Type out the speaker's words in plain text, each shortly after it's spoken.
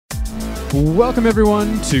Welcome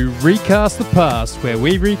everyone to Recast the Past, where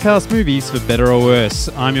we recast movies for better or worse.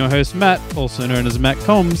 I'm your host Matt, also known as Matt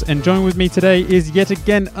Combs, and joined with me today is yet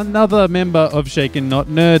again another member of Shaken Not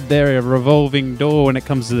Nerd. They're a revolving door when it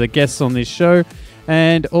comes to the guests on this show,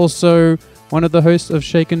 and also one of the hosts of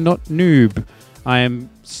Shaken Not Noob. I am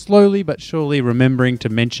slowly but surely remembering to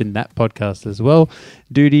mention that podcast as well.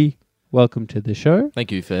 Duty, welcome to the show.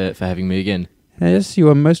 Thank you for having me again. Yes, you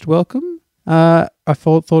are most welcome. I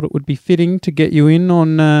thought it would be fitting to get you in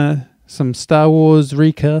on some Star Wars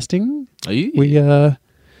recasting. Are you? We are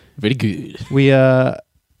very good. We are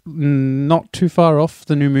not too far off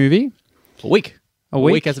the new movie. A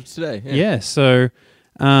week as of today. Yeah. So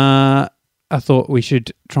I thought we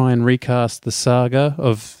should try and recast the saga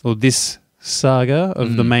of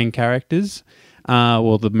the main characters,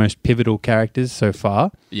 the most pivotal characters so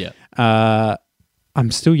far. Yeah. I'm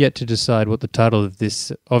still yet to decide what the title of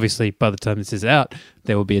this... Obviously, by the time this is out,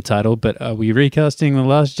 there will be a title, but are we recasting The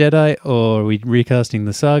Last Jedi or are we recasting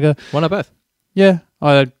the saga? Why not both? Yeah,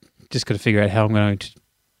 I just got to figure out how I'm going to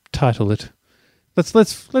title it. Let's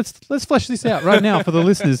flesh this out right now for the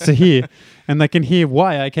listeners to hear, and they can hear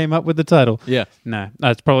why I came up with the title. Yeah. No,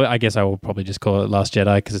 that's probably... I guess I will probably just call it Last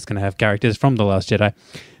Jedi because it's going to have characters from The Last Jedi.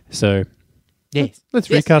 So, let's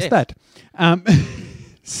recast that.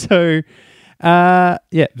 So...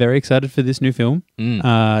 very excited for this new film.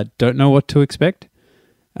 Don't know what to expect,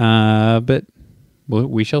 but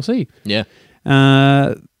we shall see. Yeah.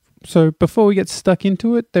 So before we get stuck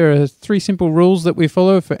into it, there are 3 simple rules that we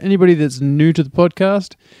follow for anybody that's new to the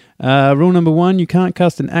podcast. Rule number 1, you can't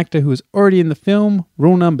cast an actor who is already in the film.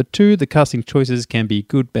 Rule number 2, the casting choices can be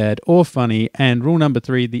good, bad, or funny. And rule number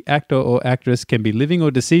 3, the actor or actress can be living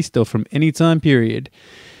or deceased or from any time period.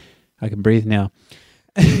 I can breathe now.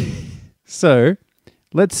 So,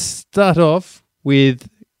 let's start off with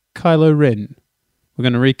Kylo Ren. We're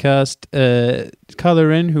going to recast Kylo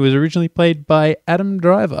Ren, who was originally played by Adam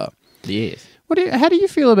Driver. Yes. How do you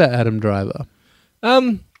feel about Adam Driver?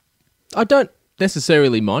 I don't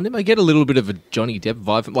necessarily mind him. I get a little bit of a Johnny Depp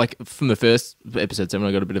vibe. Like, from the first episode 7,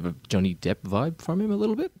 I got a bit of a Johnny Depp vibe from him a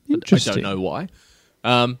little bit. Interesting. I don't know why.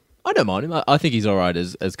 I don't mind him. I think he's all right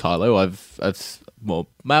as Kylo.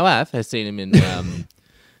 My wife has seen him in...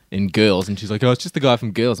 in Girls, and she's like, "Oh, it's just the guy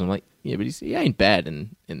from Girls." I'm like, "Yeah, but he ain't bad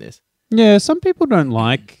in this." Yeah, some people don't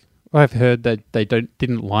like. I've heard that they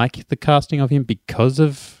didn't like the casting of him because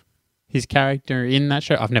of his character in that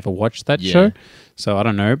show. I've never watched that show, so I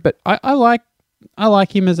don't know. But I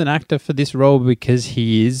like him as an actor for this role because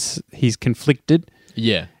he's conflicted.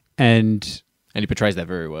 Yeah, and he portrays that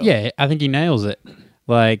very well. Yeah, I think he nails it.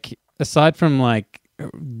 Like, aside from like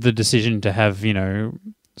the decision to have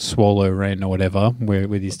Swallow Ren or whatever,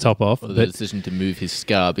 with his top off. Or the decision to move his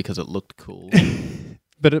scar because it looked cool.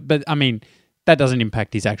 but I mean, that doesn't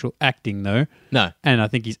impact his actual acting though. No. And I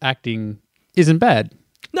think his acting isn't bad.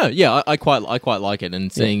 No, yeah, I quite like it,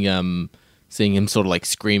 and seeing him sort of like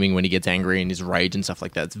screaming when he gets angry and his rage and stuff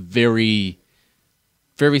like that. It's very,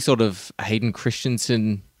 very sort of Hayden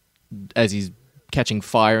Christensen as he's catching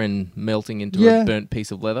fire and melting into a burnt piece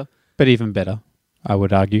of leather. But even better, I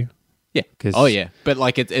would argue. Yeah. But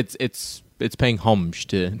like it's paying homage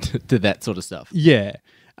to that sort of stuff. Yeah.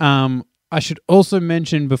 I should also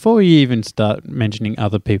mention, before we even start mentioning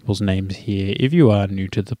other people's names here, if you are new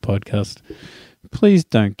to the podcast, please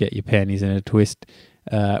don't get your panties in a twist.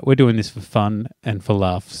 We're doing this for fun and for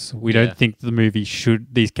laughs. We don't think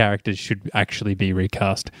these characters should actually be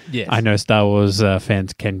recast. Yes. I know Star Wars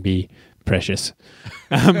fans can be precious.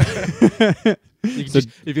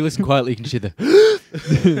 If you listen quietly, you can hear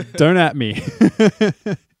the... Don't at me.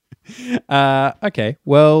 Okay,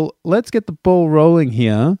 well, let's get the ball rolling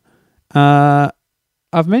here.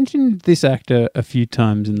 I've mentioned this actor a few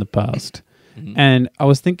times in the past, and I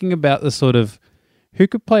was thinking about the sort of who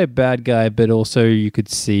could play a bad guy, but also you could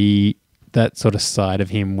see that sort of side of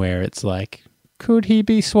him where it's like, could he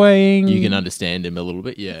be swaying? You can understand him a little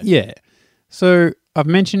bit, yeah. Yeah. So I've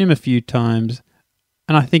mentioned him a few times,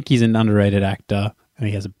 and I think he's an underrated actor, and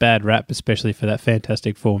he has a bad rap, especially for that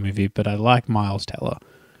Fantastic Four movie, but I like Miles Teller.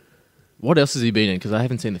 What else has he been in? Because I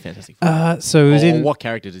haven't seen the Fantastic Four. So it was in... What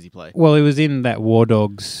character does he play? Well, he was in that War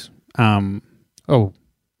Dogs...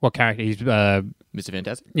 what character? He's... Mr.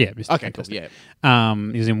 Fantastic? Yeah, Mr. Okay, Fantastic. cool, yeah.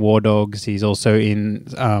 He's in War Dogs. He's also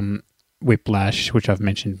in Whiplash, which I've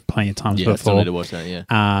mentioned plenty of times before. Yeah, I still need to watch that, yeah.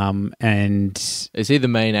 And... Is he the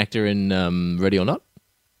main actor in Ready or Not?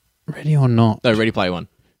 Ready or Not? No, Ready Player One.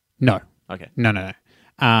 No. Okay. No.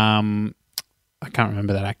 I can't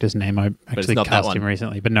remember that actor's name. I actually cast him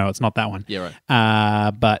recently, but no, it's not that one. Yeah,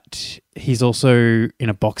 right. But he's also in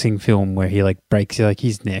a boxing film where he like breaks like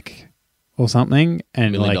his neck or something,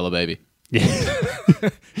 and $1 Million Baby.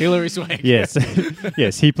 Hilary Swank. Yes,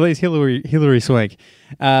 yes, he plays Hilary Swank.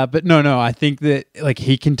 But no, I think that like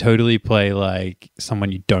he can totally play like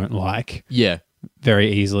someone you don't like Yeah.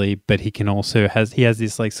 very easily, but he can also has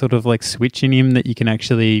this like sort of like switch in him that you can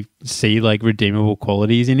actually see like redeemable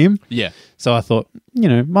qualities in him. Yeah. So I thought,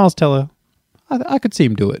 Miles Teller, I could see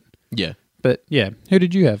him do it. Yeah. But yeah, who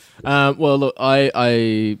did you have? Well, look,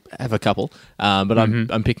 I have a couple, but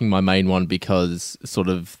I'm picking my main one because sort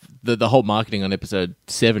of the whole marketing on episode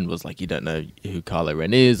 7 was like, you don't know who Kylo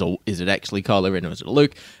Ren is, or is it actually Kylo Ren, or is it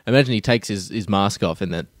Luke? Imagine he takes his mask off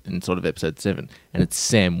in sort of episode 7, and it's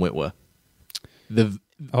Sam Witwer, the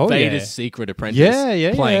Vader's secret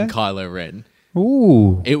apprentice, playing Kylo Ren.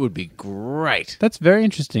 Ooh, It would be great. that's very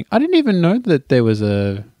interesting. I didn't even know that there was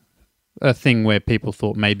a thing where people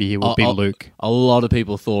thought maybe he would be Luke. A lot of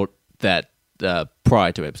people thought that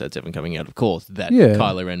prior to episode 7 coming out, of course, that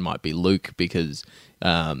Kylo Ren might be Luke because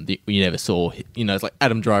you never saw, it's like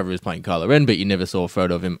Adam Driver is playing Kylo Ren, but you never saw a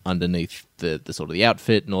photo of him underneath the sort of the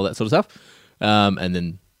outfit and all that sort of stuff. And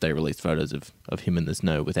then they released photos of him in the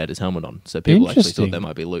snow without his helmet on. So people actually thought that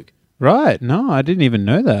might be Luke. Right. No, I didn't even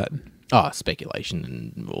know that. Speculation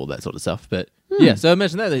and all that sort of stuff. But yeah, so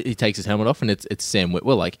imagine that he takes his helmet off and it's Sam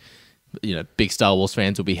Witwer. Like, big Star Wars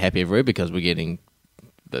fans will be happy everywhere because we're getting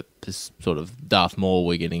this sort of Darth Maul,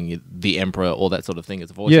 we're getting the Emperor, all that sort of thing as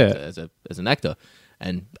a voice actor, as an actor.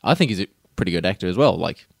 And I think he's a pretty good actor as well.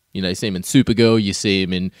 Like, you see him in Supergirl, you see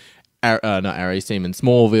him in you see him in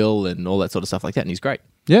Smallville and all that sort of stuff like that, and he's great.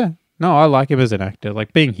 Yeah. No, I like him as an actor.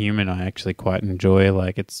 Like, Being Human, I actually quite enjoy.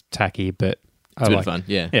 Like, it's tacky, but it's a bit of fun.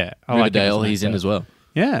 Yeah. Yeah. I Riverdale, like he's in as well.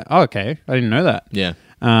 Yeah. Oh, okay. I didn't know that. Yeah.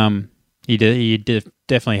 He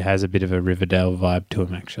definitely has a bit of a Riverdale vibe to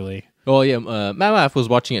him, actually. Oh, yeah. My wife was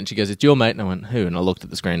watching it and she goes, "It's your mate." And I went, "Who?" And I looked at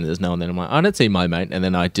the screen and there's no one there. I'm like, "I don't see my mate." And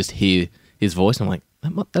then I just hear his voice and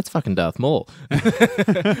I'm like, "That's fucking Darth Maul." And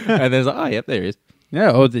then it's like, "Oh, yep, there he is."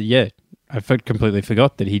 Yeah. I completely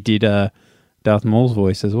forgot that he did Darth Maul's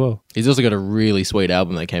voice as well. He's also got a really sweet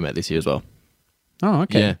album that came out this year as well. Oh,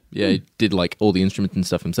 okay. Yeah, he did like all the instruments and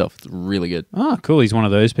stuff himself. It's really good. Oh, cool. He's one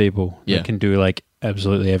of those people that can do like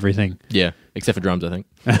absolutely everything. Yeah, except for drums, I think.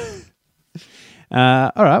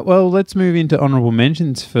 All right, well, let's move into honorable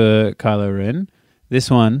mentions for Kylo Ren.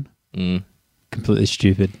 This one, completely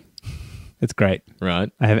stupid. It's great.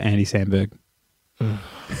 Right. I have Andy Samberg.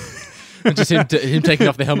 Just him taking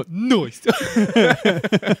off the helmet. Nice.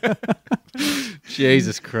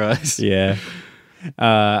 Jesus Christ. Yeah.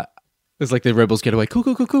 It's like the rebels get away.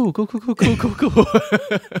 Cool.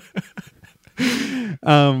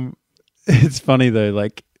 It's funny though.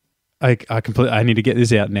 Like, I need to get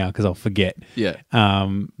this out now because I'll forget. Yeah.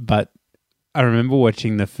 But I remember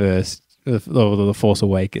watching the Force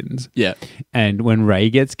Awakens. Yeah. And when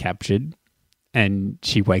Rey gets captured, and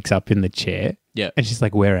she wakes up in the chair. Yeah. And she's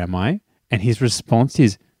like, "Where am I?" And his response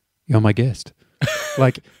is, "You're my guest."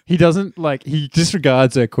 Like, he doesn't he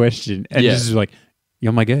disregards her question and just is like,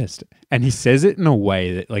 "You're my guest." And he says it in a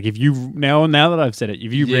way that, like, if you now that I've said it,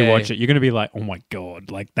 if you rewatch it, you're going to be like, "Oh my God,"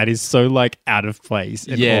 like that is so like out of place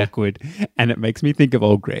and awkward. And it makes me think of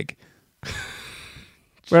old Greg.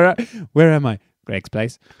 Where am I? Greg's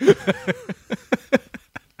place.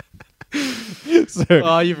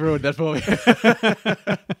 You've ruined that for me.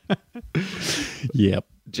 Yep.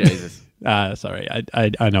 Jesus. Sorry.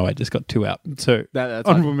 I know I just got 2 out. So that's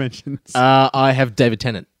honorable mentions. I have David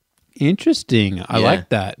Tennant. Interesting. I like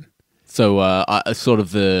that. So sort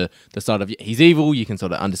of the side of he's evil. You can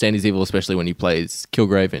sort of understand he's evil, especially when he plays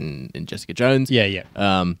Kilgrave in Jessica Jones. Yeah.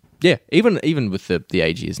 Even with the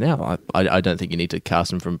age he is now, I don't think you need to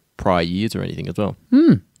cast him from prior years or anything as well.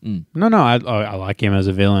 No, I like him as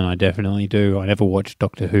a villain. I definitely do. I never watched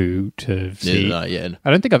Doctor Who to see. I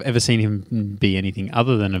don't think I've ever seen him be anything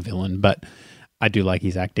other than a villain, but I do like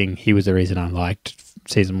his acting. He was the reason I liked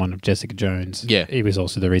season 1 of Jessica Jones. Yeah. He was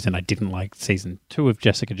also the reason I didn't like season 2 of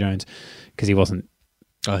Jessica Jones because he wasn't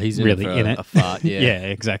he's really in it. A fart, yeah. Yeah,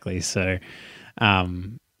 exactly. So,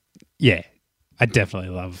 yeah, I definitely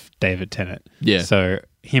love David Tennant. Yeah. So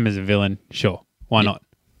him as a villain, sure. Why not?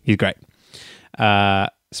 He's great.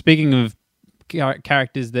 Speaking of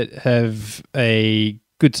characters that have a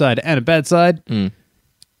good side and a bad side,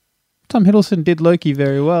 Tom Hiddleston did Loki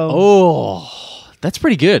very well. Oh, that's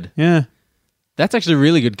pretty good. Yeah. That's actually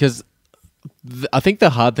really good because I think the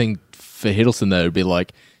hard thing for Hiddleston, though, would be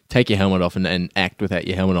like, take your helmet off and act without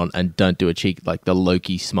your helmet on and don't do a cheek, like the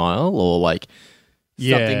Loki smile or like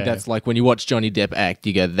something that's like when you watch Johnny Depp act,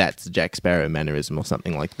 you go, that's Jack Sparrow mannerism or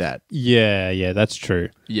something like that. Yeah, that's true.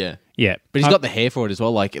 Yeah. Yeah. But he's got the hair for it as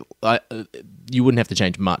well. Like, you wouldn't have to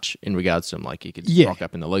change much in regards to him. Like, you could rock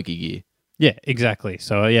up in the Loki gear. Yeah, exactly.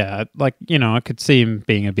 So, yeah, like, I could see him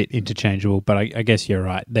being a bit interchangeable, but I guess you're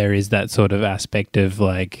right. There is that sort of aspect of,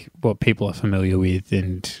 like, what people are familiar with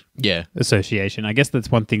and Yeah. association. I guess that's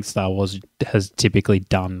one thing Star Wars has typically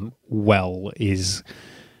done well is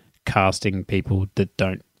casting people that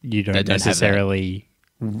don't necessarily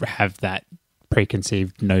have that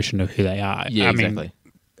preconceived notion of who they are. Yeah, I mean, exactly.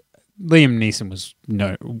 Liam Neeson was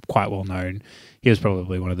quite well known. He was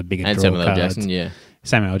probably one of the bigger And draw Samuel L. cards. Jackson, yeah.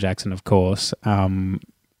 Samuel L. Jackson, of course. And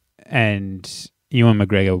Ewan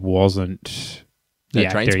McGregor wasn't the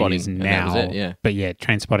actor he Trainspotting, is and that now. was it, yeah. But yeah,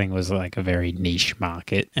 Trainspotting was like a very niche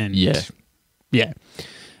market. And Yeah. Yeah.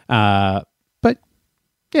 But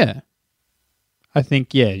yeah, I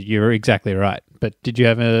think, you're exactly right. But did you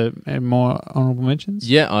have a more honorable mentions?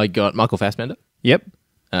 Yeah, I got Michael Fassbender. Yep.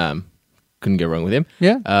 Couldn't go wrong with him.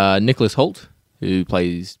 Yeah. Nicholas Hoult, who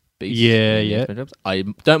plays Beast. Yeah, in yeah. X-Men films. I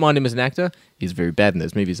don't mind him as an actor. He's very bad in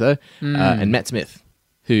those movies, though. And Matt Smith,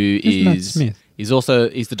 who Who's Matt is Smith?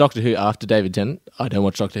 he's the Doctor Who after David Tennant. I don't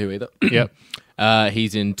watch Doctor Who either. Yep.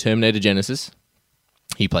 He's in Terminator Genesis.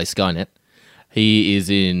 He plays Skynet. He is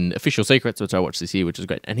in Official Secrets, which I watched this year, which is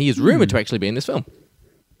great. And he is rumoured to actually be in this film.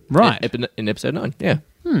 Right. In episode 9, yeah.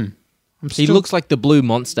 He Looks like the blue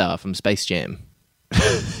monster from Space Jam.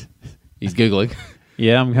 He's Googling.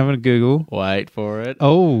 Yeah, I'm having a Google. Wait for it.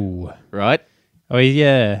 Oh. Right? Oh,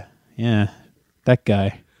 yeah. Yeah. That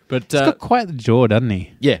guy. But He's got quite the jaw, doesn't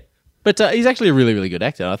he? yeah. But he's actually a really, really good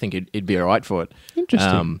actor. I think he'd be all right for it.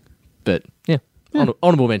 Interesting. But yeah,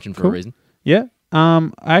 honourable mention for a reason. Yeah. I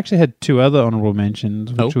actually had two other honourable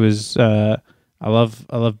mentions, which was I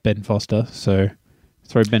love Ben Foster, so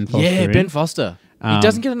throw Ben Foster Yeah, in. Ben Foster. He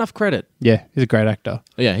doesn't get enough credit. Yeah, he's a great actor.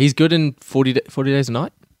 Yeah, he's good in 40 Days a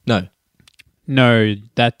Night? No,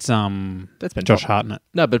 that's Ben Josh Foster. Hartnett.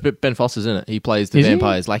 No, but Ben Foster's in it. He plays the Is he?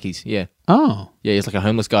 vampires' lackeys. Yeah. Oh. Yeah, he's like a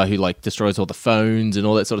homeless guy who like destroys all the phones and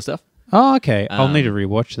all that sort of stuff. Oh, okay. I'll need to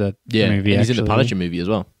rewatch that Yeah, movie, and he's in the actually. Punisher movie as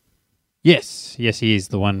well. Yes, he is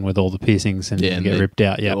the one with all the piercings and Yeah, get ripped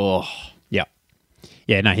out. Yeah. Oh, Yeah.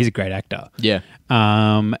 Yeah, no, he's a great actor. yeah.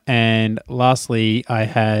 And lastly, I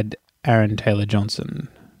had Aaron Taylor Johnson,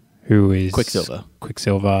 who is Quicksilver.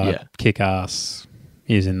 Yeah. Kick-Ass.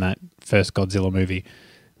 He's in that first Godzilla movie.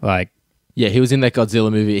 Like, Yeah, he was in that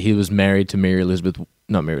Godzilla movie. He was married to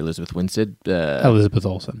not Mary Elizabeth Winstead. Elizabeth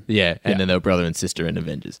Olsen. Yeah, and Yeah. then they were brother and sister in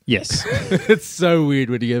Avengers. Yes. It's so weird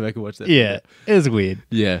when you go back and watch that. Yeah, it was weird.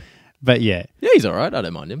 Yeah. But yeah. Yeah, he's all right. I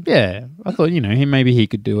don't mind him. Yeah, I thought, maybe he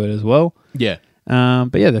could do it as well. Yeah.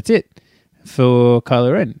 But yeah, that's it for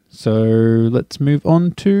Kylo Ren. So let's move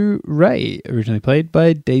on to Rey, originally played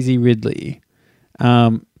by Daisy Ridley.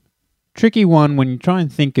 Tricky one when you try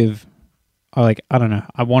and think of, I don't know,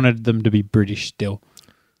 I wanted them to be British still.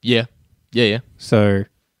 Yeah. Yeah, yeah. So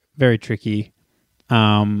very tricky.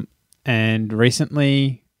 And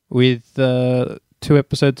recently, with 2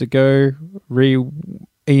 episodes ago,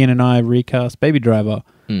 Ian and I recast Baby Driver.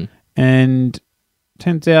 And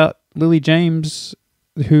turns out Lily James,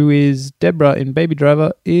 who is Deborah in Baby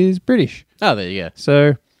Driver, is British. Oh, there you go.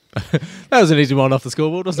 So That was an easy one off the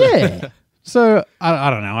scoreboard, wasn't it? yeah. So I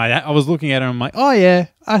don't know. I was looking at her and I'm like, oh yeah,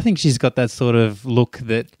 I think she's got that sort of look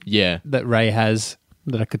that Yeah. Rey has,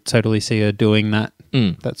 that I could totally see her doing that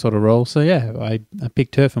sort of role. So yeah, I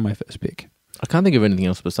picked her for my first pick. I can't think of anything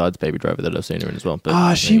else besides Baby Driver that I've seen her in as well.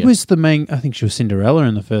 But She was the main. I think she was Cinderella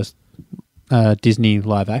in the first Disney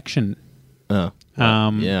live action. Oh.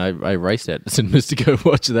 Yeah, I raced at cinemas to go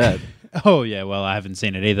watch that. Oh yeah, well I haven't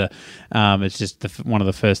seen it either. It's just one of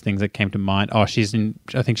the first things that came to mind. Oh, I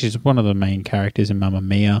think she's one of the main characters in Mamma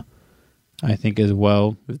Mia, I think as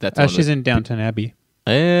well. She's in Downton Abbey.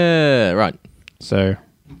 Yeah, right. So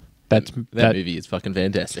That movie is fucking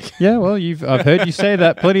fantastic. Yeah, well I've heard you say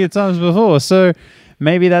that plenty of times before. So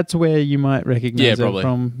maybe that's where you might recognize her probably.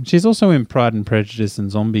 from. She's also in Pride and Prejudice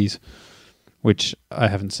and Zombies, which I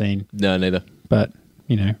haven't seen, No, neither. but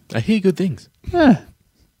I hear good things.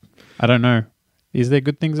 I don't know. Is there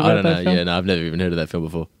good things about I don't that know. film? Yeah, no, I've never even heard of that film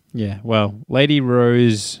before. Yeah, well, Lady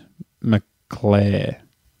Rose McClare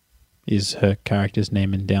is her character's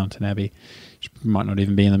name in Downton Abbey. She might not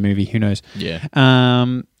even be in the movie. Who knows? Yeah.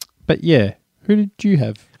 But yeah, who did you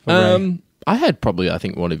have for Rey? I had probably, I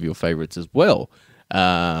think, one of your favorites as well.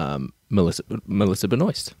 Melissa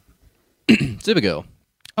Benoist. Supergirl.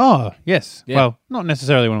 Oh, yes. Yeah. Well, not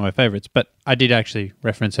necessarily one of my favorites, but I did actually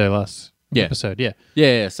reference her last Yeah. episode. Yeah.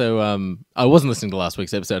 Yeah, so I wasn't listening to last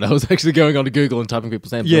week's episode. I was actually going on to Google and typing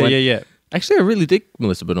people's names. Yeah. Actually, I really dig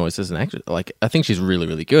Melissa Benoist as an actress. Like, I think she's really,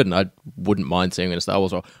 really good, and I wouldn't mind seeing her in a Star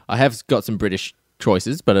Wars role. I have got some British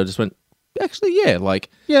choices, but I just went, actually, yeah.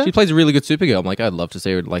 Yeah. She plays a really good Supergirl. I'm like, I'd love to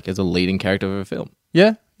see her like as a leading character of a film.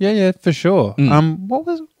 Yeah. Yeah, for sure. What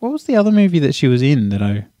was the other movie that she was in that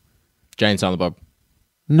I? Jane Silent Bob.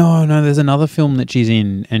 No, there's another film that she's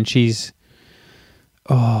in, and she's.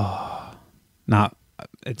 Oh, nah.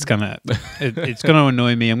 It's gonna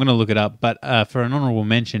annoy me. I'm gonna look it up. But for an honorable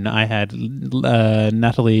mention, I had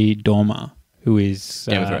Natalie Dormer, who is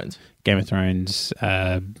Game of Thrones,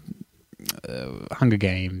 Hunger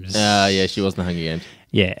Games. Yeah, she was in the Hunger Games.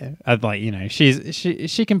 Yeah, I'd like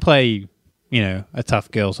she can play a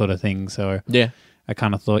tough girl sort of thing. So yeah, I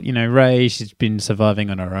kind of thought Rey, she's been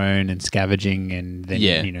surviving on her own and scavenging, and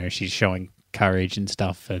then she's showing courage and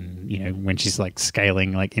stuff, and when she's like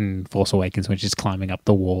scaling, like in Force Awakens when she's climbing up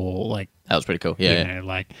the wall, like that was pretty cool. I'm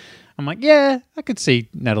like I could see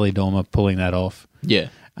Natalie Dormer pulling that off. Yeah.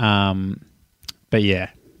 But yeah,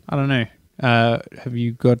 I don't know. Have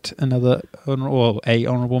you got another a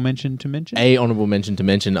honorable mention to mention? A honorable mention to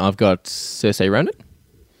mention. I've got Saoirse Ronan.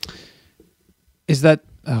 Is that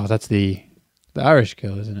that's the Irish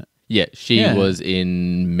girl, isn't it? Yeah, she was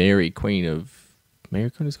in Mary Queen of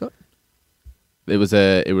Scots. It was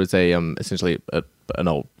essentially an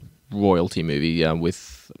old royalty movie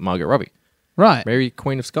with Margot Robbie. Right. Mary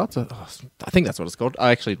Queen of Scots. I think that's what it's called.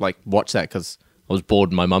 I actually watched that because I was bored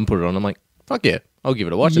and my mum put it on. I'm like, fuck yeah, I'll give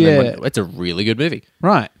it a watch. And then it's a really good movie.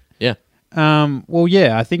 Right. Yeah. Well,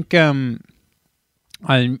 yeah, I think I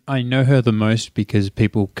know her the most because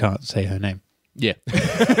people can't say her name. Yeah. That's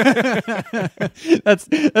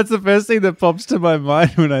the first thing that pops to my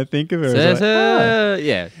mind when I think of her.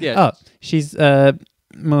 Yeah. Oh, she's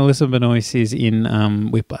Melissa Benoist is in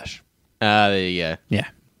Whiplash. There you go. Yeah.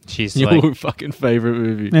 She's your fucking favorite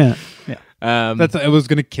movie. Yeah. It was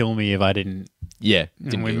going to kill me if I didn't. Yeah.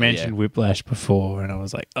 And we mentioned Whiplash before, and I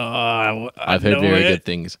was like, I've heard very good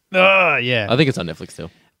things. Oh, yeah. I think it's on Netflix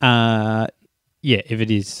still. Yeah, if it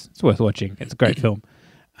is, it's worth watching. It's a great film.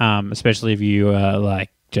 Especially if you like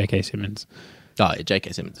J.K. Simmons. Oh, yeah,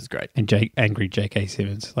 J.K. Simmons is great. And angry J.K.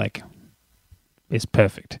 Simmons, is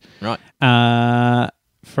perfect. Right.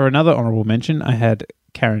 For another honorable mention, I had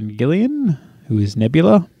Karen Gillan, who is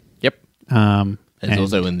Nebula. Yep. And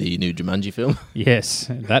also in the new Jumanji film. Yes,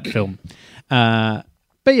 that film. But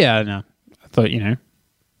yeah, no, I thought,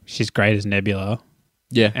 she's great as Nebula.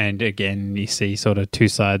 Yeah. And again, you see sort of two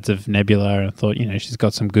sides of Nebula, and I thought, she's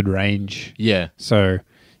got some good range. Yeah. So,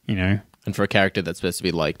 And for a character that's supposed to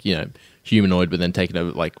be humanoid, but then taken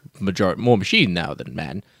over more machine now than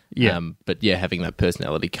man. Yeah. But yeah, having that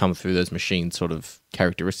personality come through those machine sort of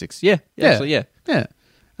characteristics. Yeah. Actually, yeah. Yeah.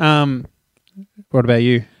 What about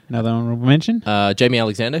you? Another honorable mention? Jamie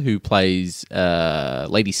Alexander, who plays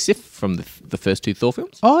Lady Sif from the first two Thor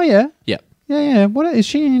films. Oh, yeah. Yeah. Yeah. What is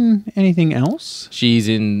she in? Anything else? She's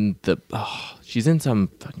in some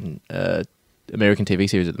fucking American TV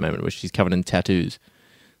series at the moment where she's covered in tattoos.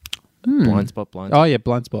 Blind Spot. Oh yeah,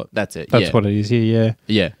 Blind Spot. That's it. That's what it is here. Yeah.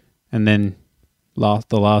 Yeah. And then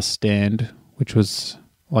the Last Stand, which was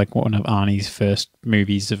like one of Arnie's first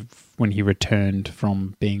movies of when he returned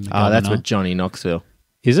from being the governor. That's with Johnny Knoxville.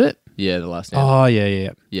 Is it? Yeah, The Last Stand. Oh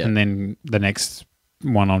yeah. Yeah. And then the next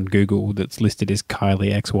one on Google that's listed is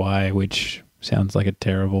Kylie XY, which sounds like a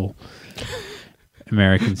terrible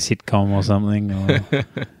American sitcom or something.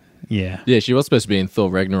 Yeah. Yeah, she was supposed to be in Thor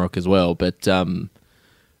Ragnarok as well, but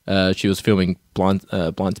she was filming Blind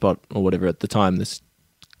Spot or whatever at the time. This,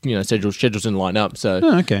 schedules didn't line up, so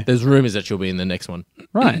okay. There's rumors that she'll be in the next one,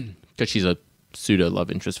 right? Because she's a pseudo love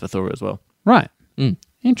interest for Thor as well, right?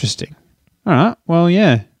 Interesting. All right. Well,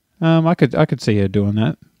 yeah. I could see her doing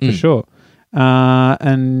that for sure.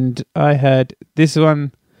 And I had this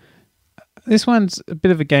one. This one's a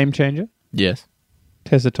bit of a game changer. Yes.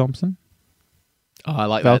 Tessa Thompson. Oh, I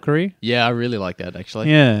like Valkyrie. That. Yeah, I really like that actually.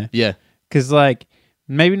 Yeah. Yeah. Because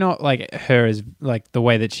maybe not like her as the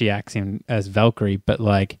way that she acts as Valkyrie, but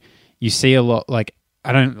you see a lot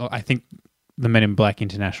I think The Men in Black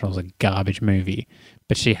International is a garbage movie,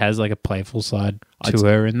 but she has a playful side to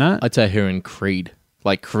her in that. I'd say her in Creed.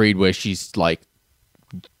 Creed where she's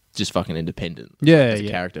just fucking independent. Yeah. As a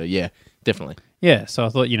character. Yeah, definitely. Yeah, so I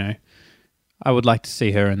thought, I would like to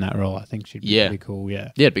see her in that role. I think she'd be pretty cool,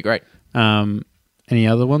 yeah. Yeah, it'd be great. Any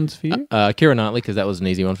other ones for you? Keira Knightley, because that was an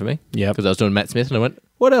easy one for me. Yeah. Because I was doing Matt Smith and I went,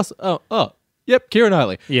 what else? Oh, yep, Keira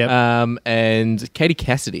Knightley. Yep. And Katie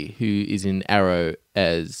Cassidy, who is in Arrow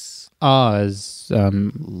as...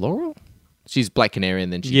 Laurel? She's Black Canary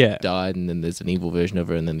and then she died and then there's an evil version of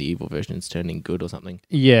her and then the evil version is turning good or something.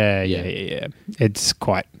 Yeah. It's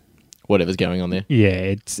quite... Whatever's going on there.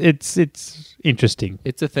 Yeah, it's interesting.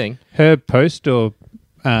 It's a thing. Her post or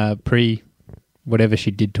pre whatever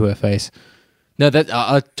she did to her face. No, that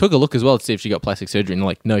I took a look as well to see if she got plastic surgery, and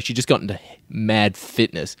like, no, she just got into mad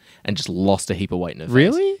fitness and just lost a heap of weight in her face.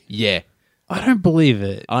 Really? Yeah, I don't believe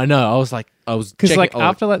it. I know. I was Because checking- like I was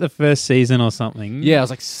after like the first season or something, yeah, I was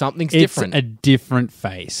like, something's it's different. a different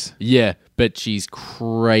face. Yeah, but she's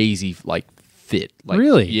crazy, like fit. Like,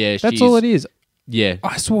 Really? Yeah, that's all it is. Yeah,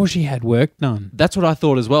 I swore she had work done. that's what I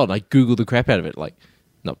thought as well, and I googled the crap out of it, like.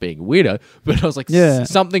 Not being a weirdo, but I was like, Yeah.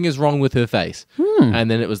 something is wrong with her face.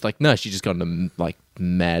 And then it was like, no, she just got into like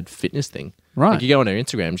mad fitness thing. Right. Like you go on her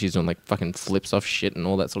Instagram, she's doing like fucking flips off shit and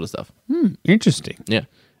all that sort of stuff. Interesting. Yeah.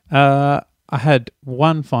 I had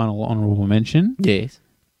one final honourable mention. Yes.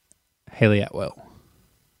 Haley Atwell,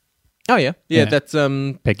 Oh yeah. Yeah. That's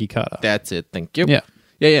Peggy Carter. that's it. Thank you. Yeah.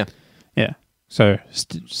 Yeah. Yeah. So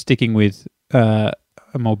sticking with a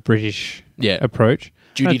more British Yeah. approach.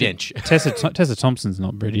 Judi I don't think- Dench. Tessa Thompson's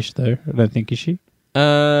not British though. I don't think, is she?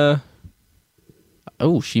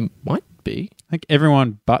 Oh, she might be. I think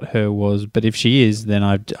everyone but her was, but if she is, then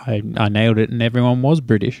I nailed it, and everyone was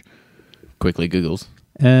British. Quickly Googles.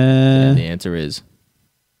 And Uh, the answer is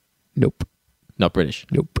nope, not British.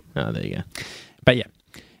 nope. Oh, there you go. But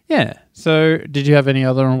yeah. So, did you have any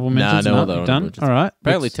other honorable mentions? no other You've honourable done. mentions. All right.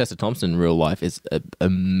 Apparently, Let's- Tessa Thompson in real life is an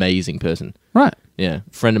amazing person. right. Yeah,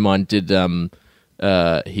 a friend of mine did.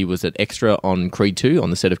 He was an extra on Creed 2 on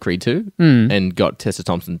the set of Creed 2, and got Tessa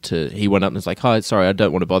Thompson to. He went up and was like, "Hi, sorry, I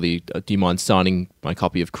don't want to bother you. Do you mind signing my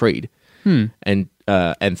copy of Creed?" And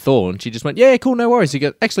Thor, and she just went, "Yeah, cool, no worries." He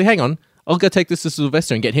goes, "Actually, hang on, I'll go take this to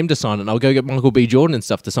Sylvester and get him to sign it. And I'll go get Michael B. Jordan and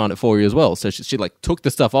stuff to sign it for you as well." So she like took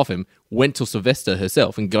the stuff off him, went to Sylvester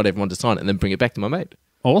herself, and got everyone to sign it, and then bring it back to my mate.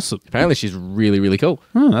 Awesome. Apparently, she's really, really cool.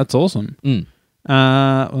 Oh, that's awesome. Mm.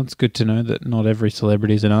 Well, it's good to know that not every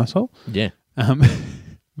celebrity is an asshole. Yeah.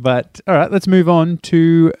 But all right, let's move on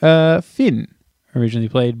to Finn, originally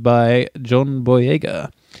played by John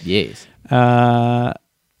Boyega. Yes.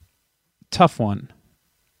 Tough one.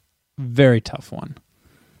 Very tough one.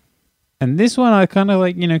 And this one I kind of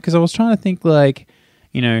like, because I was trying to think like,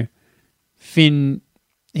 Finn,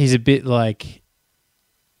 he's a bit like,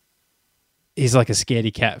 he's like a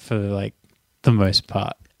scaredy cat for like the most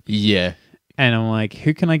part. Yeah. And I'm like,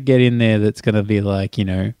 who can I get in there that's going to be like,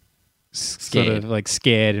 sort Scared. of like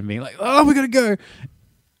scared and being like, oh, we got to go.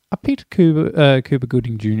 I picked Cuba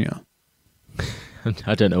Gooding Jr.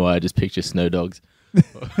 I don't know why I just picture snow dogs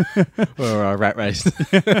or a rat race.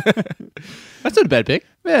 That's not a bad pick.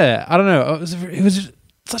 Yeah, I don't know. It was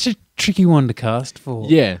such a tricky one to cast for.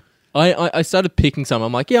 Yeah, I started picking some.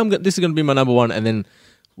 I'm like, yeah, this is going to be my number one, and then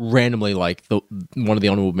randomly, like one of the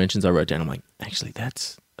honorable mentions I wrote down, I'm like, actually,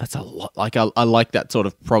 that's a lot. Like I like that sort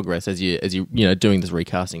of progress as you doing this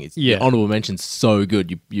recasting. It's Yeah. the honorable mention's so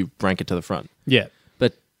good. You rank it to the front. Yeah.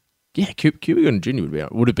 But yeah, Cuba Gooding Jr.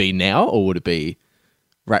 would it be now or would it be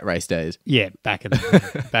Rat Race days? Yeah, back in the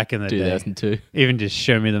day. 2002. Even just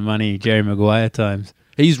Show Me the Money, Jerry Maguire times.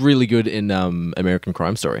 He's really good in American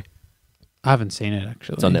Crime Story. I haven't seen it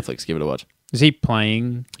actually. It's on Netflix. Give it a watch. Is he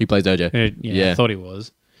playing? He plays OJ. Yeah, I thought he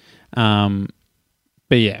was.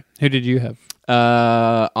 But yeah, who did you have?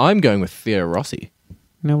 I'm going with Theo Rossi.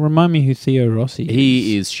 Now remind me who Theo Rossi is.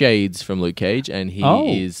 He is Shades from Luke Cage, and he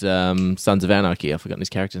is Sons of Anarchy. I've forgotten his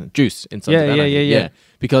character. Juice in Sons of Anarchy. Yeah.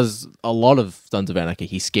 Because a lot of Sons of Anarchy,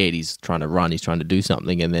 he's scared. He's trying to run. He's trying to do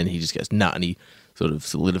something, and then he just goes nut, and he sort of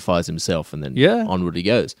solidifies himself, and then onward he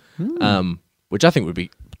goes. Which I think would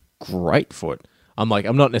be great for it. I'm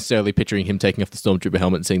not necessarily picturing him taking off the Stormtrooper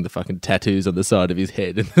helmet and seeing the fucking tattoos on the side of his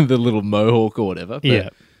head and the little mohawk or whatever.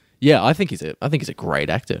 But yeah, I think he's a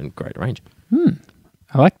great actor and great range.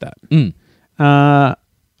 I like that.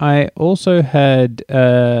 I also had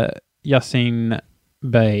Yassine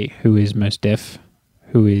Bey, who is Mos Def,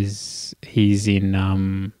 he's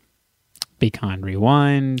in Be Kind,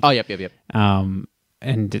 Rewind. Oh, yep.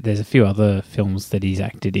 And there's a few other films that he's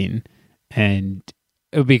acted in, and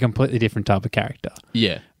it would be a completely different type of character.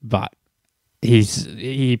 Yeah. But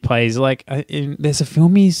he plays like there's a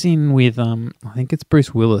film he's in with I think it's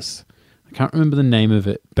Bruce Willis. I can't remember the name of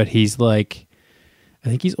it, but he's like, I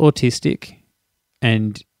think he's autistic,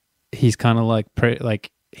 and he's kind of like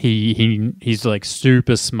he's like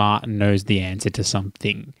super smart and knows the answer to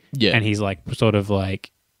something. Yeah. And he's like sort of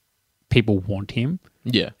like people want him.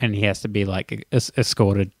 Yeah. And he has to be like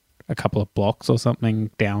escorted a couple of blocks or something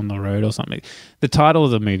down the road or something. The title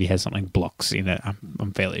of the movie has something blocks in it.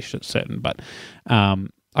 I'm fairly certain, but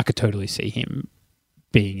I could totally see him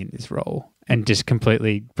being in this role and just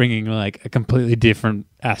completely bringing like a completely different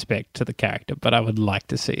aspect to the character. But I would like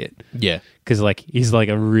to see it. Yeah. Because like he's like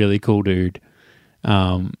a really cool dude.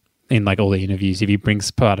 In like all the interviews, if he brings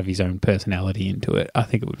part of his own personality into it, I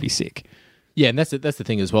think it would be sick. Yeah, and that's the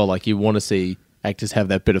thing as well. Like you want to see actors have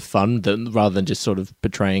that bit of fun rather than just sort of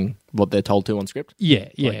portraying what they're told to on script. Yeah,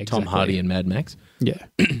 Like Tom Hardy and Mad Max. Yeah.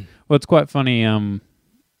 Well, it's quite funny.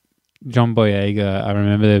 John Boyega, I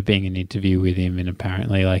remember there being an interview with him, and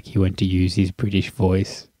apparently, like, he went to use his British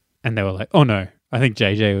voice, and they were like, "Oh no!" I think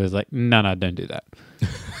JJ was like, "No, don't do that."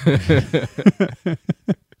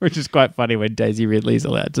 Which is quite funny when Daisy Ridley's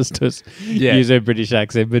allowed just to use her British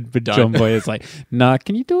accent, but John Boyega's like, "Nah,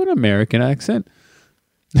 can you do an American accent?"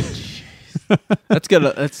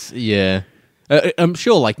 Yeah. I'm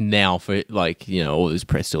sure, like, now for, like, you know, all those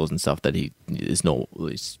press tours and stuff that he's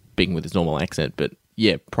speaking with his normal accent, but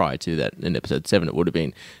yeah, prior to that, in episode 7, it would have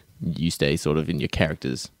been you stay sort of in your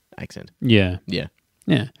character's accent. Yeah. Yeah.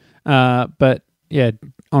 Yeah. But yeah,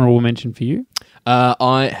 honorable mention for you.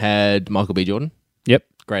 I had Michael B. Jordan. Yep.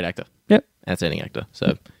 Great actor. Yep. Outstanding actor.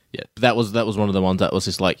 So yeah, that was one of the ones that was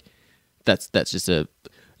just like, that's just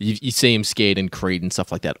you see him scared in Creed and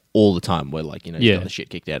stuff like that all the time, where, like, you know, he's got the shit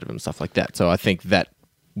kicked out of him, stuff like that. So I think that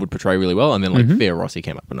would portray really well. And then, like, Thea Rossi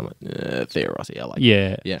came up, and I'm like, Thea Rossi, I like.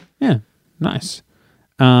 Yeah. Yeah. Yeah. Nice.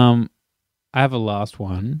 I have a last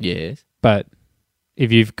one. Yes. But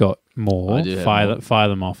if you've got more, I do have more. fire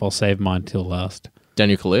them off. I'll save mine till last.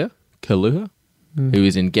 Daniel Kaluuya, who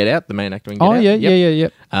is in Get Out, the main actor in Get Out. Oh, yeah.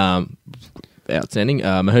 Outstanding.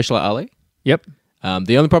 Mahershala Ali. Yep.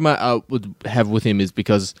 The only problem I would have with him is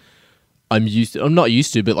because I'm not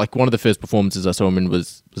used to, but, like, one of the first performances I saw him in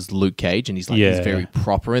was Luke Cage, and he's very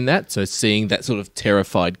proper in that. So seeing that sort of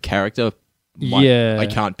terrified character, I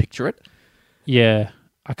can't picture it. Yeah.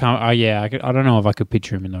 I can't. I don't know if I could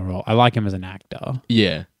picture him in the role. I like him as an actor.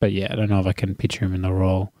 Yeah. But yeah, I don't know if I can picture him in the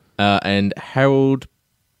role. And Harold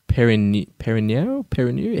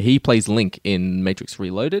Perrineau, he plays Link in Matrix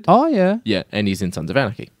Reloaded. Oh, yeah. Yeah, and he's in Sons of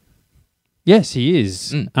Anarchy. Yes, he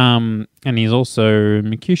is. And he's also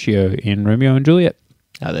Mercutio in Romeo and Juliet.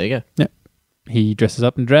 Oh, there you go. Yep. He dresses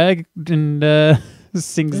up in drag and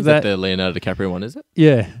sings Is that. the Leonardo DiCaprio one, is it?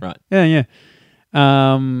 Yeah. Right. Yeah.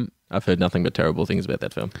 I've heard nothing but terrible things about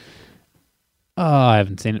that film. Oh, I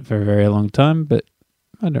haven't seen it for a very long time, but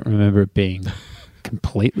I don't remember it being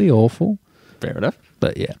completely awful. Fair enough.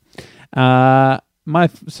 But yeah.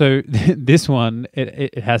 So this one,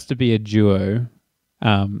 it has to be a duo.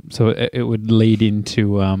 So it would lead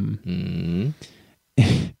into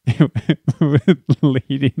it would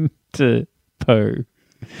lead into Poe.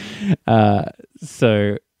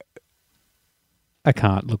 So I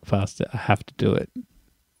can't look past it. I have to do it.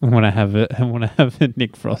 I want to have a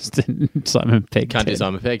Nick Frost and Simon Pegg. Can't do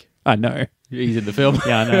Simon Pegg. I know. He's in the film.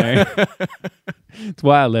 Yeah, I know. It's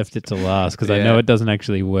why I left it to last, because I know it doesn't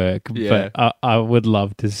actually work. Yeah. But I would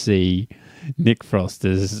love to see Nick Frost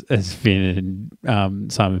as Finn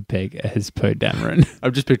and Simon Pegg as Poe Dameron.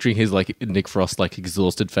 I'm just picturing his, like, Nick Frost, like,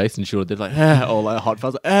 exhausted face, and sure, they're like, all like hot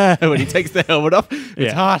fuzz, when he takes the helmet off.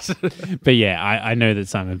 It's hot. But yeah, I know that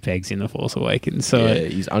Simon Pegg's in The Force Awakens. So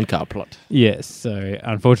he's uncut plot. Yes, so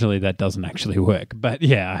unfortunately that doesn't actually work. But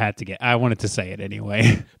yeah, I wanted to say it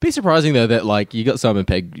anyway. Be surprising, though, that, like, you got Simon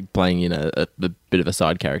Pegg playing, you know, a bit of a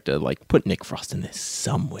side character. Like, put Nick Frost in there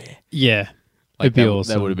somewhere. Yeah. Like, it'd be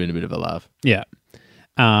awesome. That would have been a bit of a laugh. Yeah.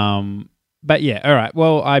 But yeah, all right.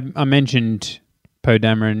 Well, I mentioned Poe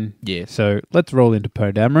Dameron. Yeah. So let's roll into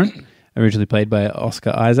Poe Dameron, originally played by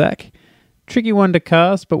Oscar Isaac. Tricky one to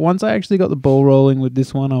cast, but once I actually got the ball rolling with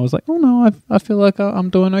this one, I was like, oh no, I feel like I'm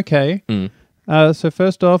doing okay. So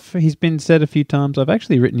first off, he's been said a few times. I've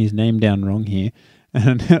actually written his name down wrong here,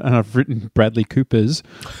 and I've written Bradley Cooper's.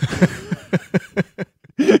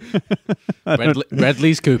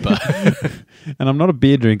 Bradley's Cooper. And I'm not a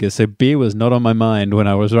beer drinker, so beer was not on my mind when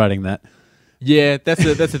I was writing that. Yeah, that's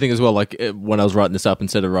the thing as well. Like, when I was writing this up,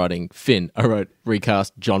 instead of writing Finn, I wrote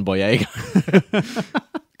recast John Boyega.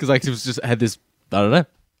 Because, like, it was just had this, I don't know.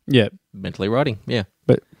 Yeah. Mentally writing. Yeah.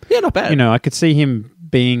 But yeah, not bad. You know, I could see him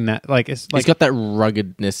being that, like, it's like, he's got that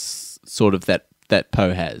ruggedness sort of that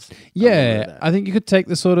Poe has. Yeah, I think you could take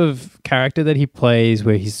the sort of character that he plays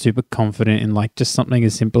where he's super confident in, like, just something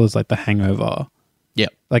as simple as, like, The Hangover. Yeah.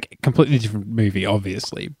 Like, a completely different movie,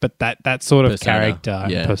 obviously, but that sort of character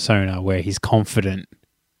and persona where he's confident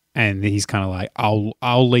and he's kind of like,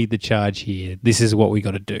 I'll lead the charge here. This is what we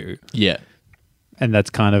got to do. Yeah. And that's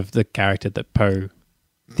kind of the character that Poe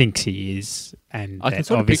thinks he is. And I can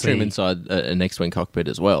sort of picture him inside an X-Wing cockpit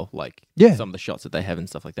as well, like some of the shots that they have and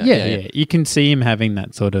stuff like that. Yeah. You can see him having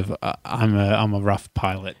that sort of I'm a rough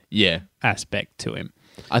pilot aspect to him.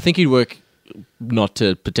 I think he'd work, not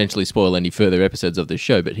to potentially spoil any further episodes of this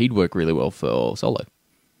show, but he'd work really well for Solo.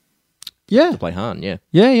 Yeah. To play Han, yeah.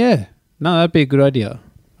 Yeah. No, that'd be a good idea.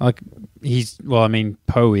 Like,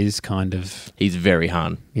 Poe is kind of... He's very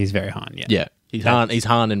Han. He's very Han, yeah. Yeah. He's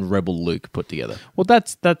Han and Rebel Luke put together. Well,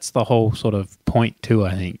 that's the whole sort of point too.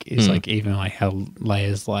 I think is like even like how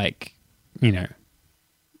Leia's like, you know,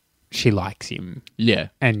 she likes him, Yeah.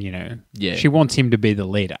 and you know, Yeah. she wants him to be the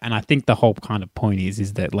leader. And I think the whole kind of point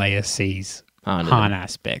is that Leia sees Han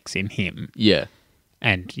aspects in him, Yeah.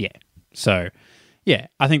 and so. Yeah,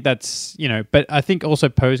 I think that's, you know, but I think also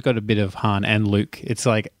Poe's got a bit of Han and Luke. It's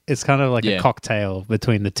like, it's kind of like a cocktail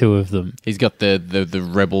between the two of them. He's got the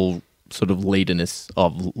rebel sort of leaderness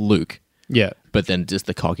of Luke, Yeah. but then just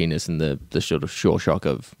the cockiness and the sort of sure shock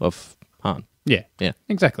of Han. Yeah. Yeah.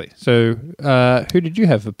 Exactly. So, who did you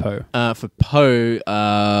have for Poe? For Poe,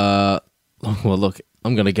 well, look,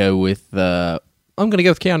 I'm going to go with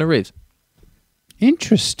Keanu Reeves.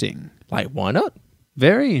 Interesting. Like, why not?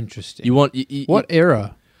 Very interesting. You want what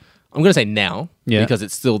era? I'm going to say now, Yeah. because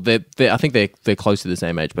it's still I think they're close to the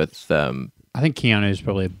same age, but I think Keanu's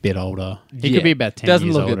probably a bit older. He Yeah. could be about 10 Doesn't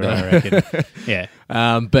years look it, older, though. I reckon.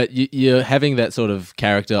 Yeah. but you're having that sort of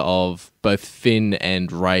character of both Finn and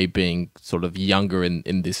Rey being sort of younger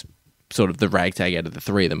in this sort of the ragtag out of the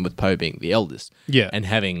three of them, with Poe being the eldest. Yeah. And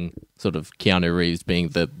having sort of Keanu Reeves being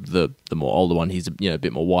the more older one. He's a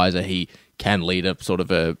bit more wiser. He can lead a sort of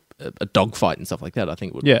a dogfight and stuff like that. I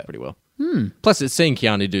think would work pretty well. Plus, it's seeing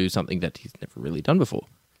Keanu do something that he's never really done before.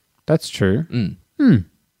 That's true. No,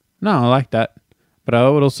 I like that. But I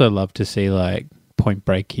would also love to see, like, Point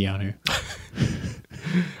Break Keanu.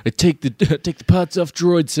 Take the parts off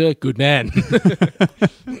droid, sir. Good man.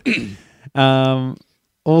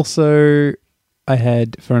 Also, I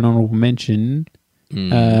had, for an honorable mention,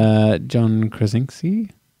 John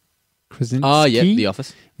Krasinski. Oh, yeah, The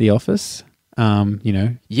Office. The Office. You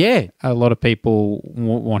know, Yeah. a lot of people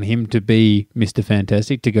want him to be Mr.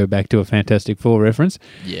 Fantastic, to go back to a Fantastic Four reference.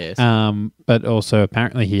 Yes. But also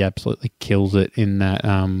apparently he absolutely kills it in that.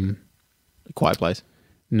 Quiet Place.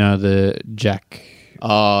 No, the Jack.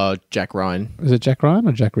 Jack Ryan. Was it Jack Ryan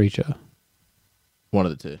or Jack Reacher? One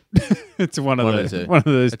of the two. It's one of those. two. One of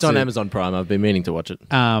those. It's on Amazon Prime. I've been meaning to watch it.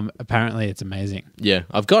 Apparently it's amazing. Yeah,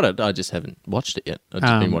 I've got it. I just haven't watched it yet. I've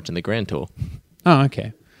just been watching the Grand Tour. Oh,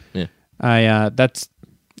 okay. Yeah.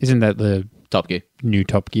 Isn't that the Top Gear. new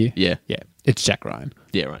Top Gear? Yeah. Yeah. It's Jack Ryan.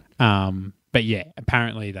 Yeah, right. But yeah,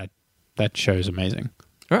 apparently that show's amazing.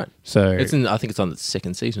 All right. So I think it's on the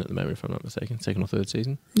second season at the moment, if I'm not mistaken. Second or third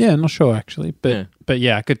season. yeah, I'm not sure actually, but Yeah.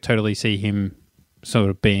 yeah, I could totally see him sort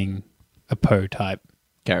of being a Poe type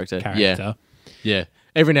Character. character. Yeah.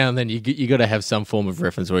 Every now and then you got to have some form of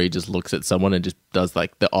reference where he just looks at someone and just does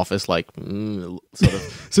like the Office like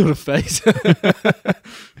sort of face.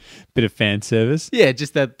 Bit of fan service. Yeah,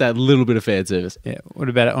 just that little bit of fan service. Yeah. What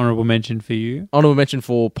about an honorable mention for you? Honorable mention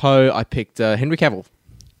for Poe, I picked Henry Cavill,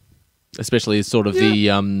 especially as sort of the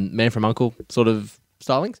Man from U.N.C.L.E. sort of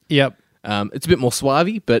stylings. Yep. It's a bit more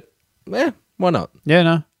swivey, but why not? Yeah,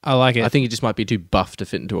 no, I like it. I think he just might be too buff to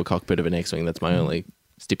fit into a cockpit of an X-wing. That's my only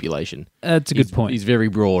stipulation. That's a good point. He's very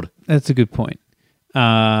broad. That's a good point.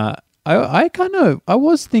 I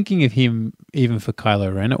was thinking of him even for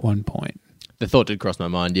Kylo Ren at one point, The thought did cross my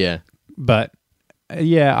mind. Yeah, but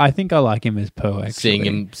yeah, I think I like him as Poe.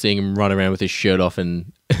 Actually, seeing him run around with his shirt off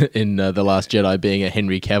in The Last Jedi, being a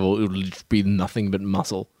Henry Cavill, it would just be nothing but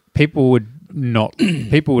muscle. people would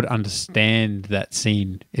understand that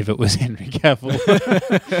scene if it was Henry Cavill.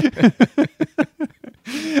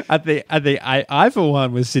 I for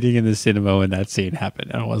one was sitting in the cinema when that scene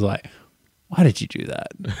happened, and I was like, "Why did you do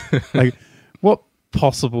that? Like, what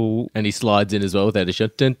possible?" And he slides in as well without a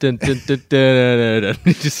shirt. Dun, dun, dun, dun, dun, dun, dun.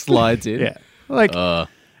 He just slides in. Yeah, like,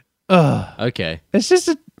 Okay. it's just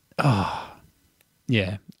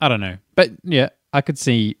yeah. I don't know, but yeah, I could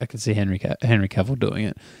see Henry Cavill doing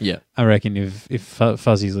it. Yeah. I reckon if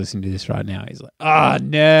Fuzzy's listening to this right now, he's like, "Oh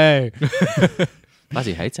no."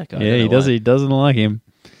 Fuzzy hates that guy. Yeah, he does. He doesn't like him.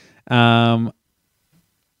 I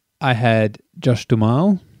had Josh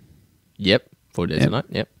Duhamel. Yep. 4 Days a Night.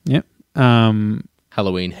 Yep. Yep.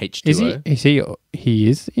 Halloween H2O. Is he? He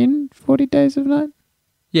is in 40 Days of Night.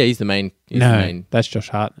 Yeah, he's the main. That's Josh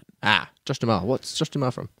Hart. Josh Duhamel. What's Josh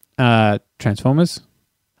Duhamel from? Transformers.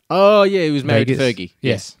 Oh yeah, he was married Vegas. to Fergie.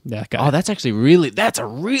 Yes. That guy. Oh, that's a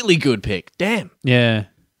really good pick. Damn. Yeah.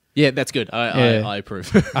 Yeah, that's good. I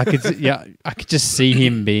approve. I could just see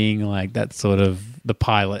him being like that sort of the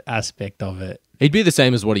pilot aspect of it. He'd be the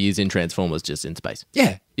same as what he is in Transformers, just in space.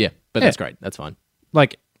 Yeah. Yeah, but that's great. That's fine.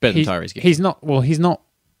 Like Better than Tyrese Gibson. He's not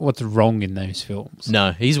what's wrong in those films.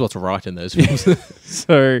 No, he's what's right in those films.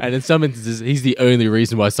 So, and in some instances, he's the only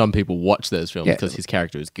reason why some people watch those films, Yeah. because his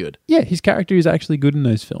character is good. yeah, his character is actually good in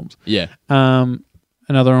those films. Yeah. And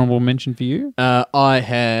Another honorable mention for you? I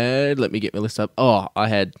had. Let me get my list up. Oh, I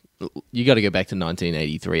had. You got to go back to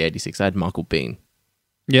 1983, 86. I had Michael Biehn.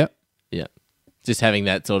 Yep. Yeah, just having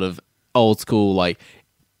that sort of old school, like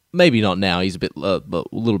maybe not now. He's a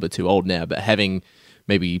little bit too old now, but having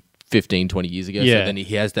maybe 15, 20 years ago. Yeah. So then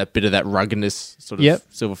he has that bit of that ruggedness, sort of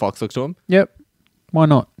Silver Fox look to him. Yep. Why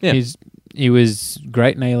not? Yeah. He was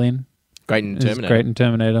great in Alien. Great in He was Terminator. great in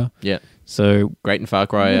Terminator. Yeah. So, Great in Far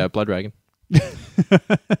Cry, Blood Dragon.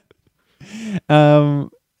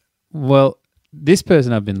 well, this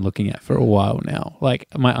person I've been looking at for a while now. Like,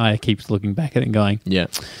 my eye keeps looking back at it and going, Yeah.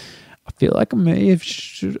 I feel like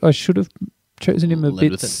I should have chosen him a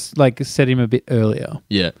Led with bit, like, set him a bit earlier.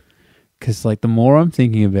 Yeah. Because, like, the more I'm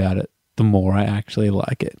thinking about it, the more I actually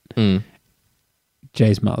like it. Mm.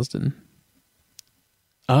 James Marsden,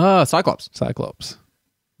 Cyclops. Cyclops.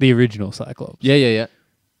 The original Cyclops. Yeah.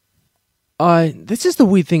 This is the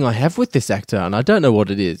weird thing I have with this actor, and I don't know what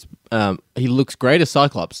it is. He looks great as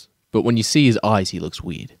Cyclops, but when you see his eyes, he looks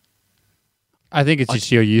weird. I think it's just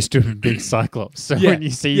you're used to being Cyclops. So Yeah. when you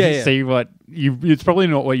see what it's probably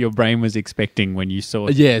not what your brain was expecting when you saw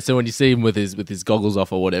it. Yeah, so when you see him with his goggles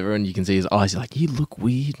off or whatever, and you can see his eyes, you're like, you look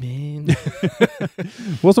weird, man.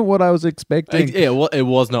 Wasn't what I was expecting. Well, it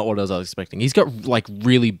was not what I was expecting. He's got like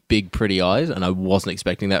really big, pretty eyes, and I wasn't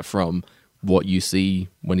expecting that from what you see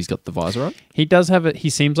when he's got the visor on. He does have it. He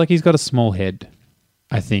seems like he's got a small head,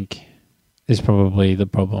 I think, is probably the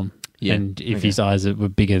problem. Yeah. And if his eyes were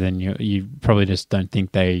bigger than you probably just don't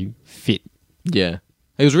think they fit. Yeah.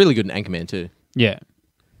 He was really good in Anchorman too. Yeah.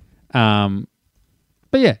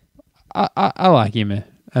 But yeah, I like him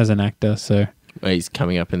as an actor. So He's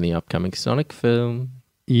coming up in the upcoming Sonic film.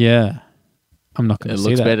 yeah, I'm not going It to see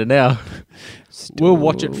looks that. better now. We'll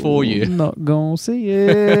watch it for you. Not going to see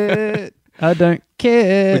it. I don't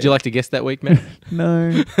care. Would you like to guess that week, man?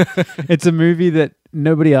 No. It's a movie that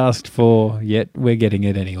nobody asked for, yet we're getting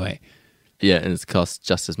it anyway. Yeah, and it's cost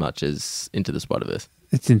just as much as Into the Spider-Verse.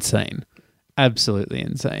 It's insane. Absolutely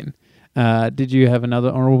insane. Did you have another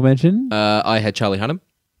honorable mention? I had Charlie Hunnam,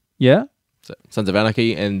 Yeah? so Sons of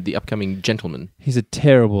Anarchy, and The Upcoming Gentleman. He's a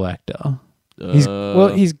terrible actor.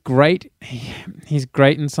 He's great. He's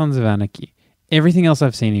great in Sons of Anarchy. Everything else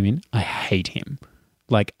I've seen him in, I hate him.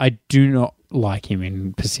 Like, I do not like him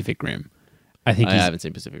in Pacific Rim. I think I haven't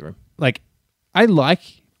seen Pacific Rim. like, I like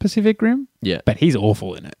Pacific Rim, Yeah, but he's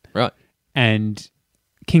awful in it. right. And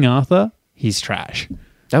King Arthur, he's trash.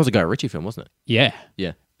 That was a Guy Ritchie film, wasn't it? Yeah. Yeah.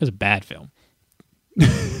 It was a bad film.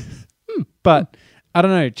 But I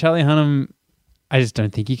don't know. Charlie Hunnam, I just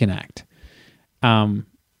don't think he can act.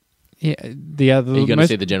 Yeah, the other. Are you going to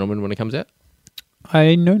see The Gentleman when it comes out?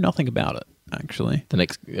 I know nothing about it, actually. The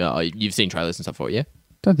next, you've seen trailers and stuff for it, yeah?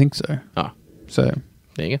 Don't think so. Oh, So,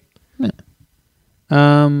 there you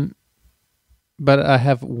but I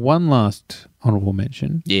have one last honorable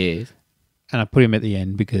mention, go. Yes. and I put him at the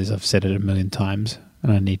end because I've said it a million times,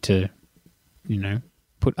 and I need to,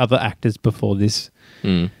 put other actors before this.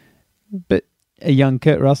 Mm. But a young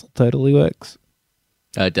Kurt Russell totally works.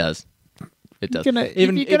 It does. It does. If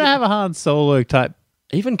you're gonna have a Han Solo type,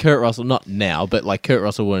 Even Kurt Russell, not now, but like Kurt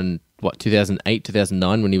Russell in, 2008,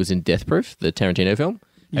 2009, when he was in Death Proof, the Tarantino film?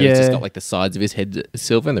 And he's just Yeah. got like the sides of his head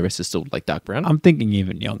silver and the rest is still like dark brown. I'm thinking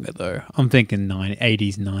even younger though. I'm thinking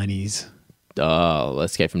 80s, 90s. Oh,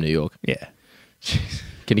 Escape from New York. Yeah,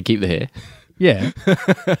 Can he keep the hair? yeah,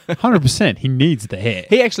 100%. He needs the hair.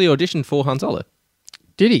 He actually auditioned for Han Solo.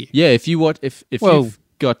 Did he? Yeah, if you watch, if Well- you've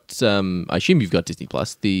got, I assume you've got Disney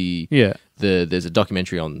Plus. Yeah, There's a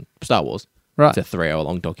documentary on Star Wars. right. It's a 3-hour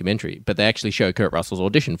long documentary, but they actually show Kurt Russell's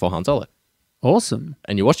audition for Han Solo, Awesome.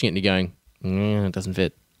 and you're watching it and you're going, it doesn't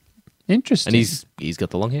fit. Interesting. And he's got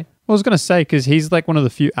the long hair. I was going to say, because he's like one of the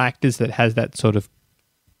few actors that has that sort of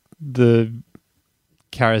the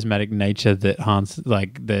charismatic nature that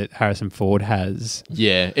that Harrison Ford has.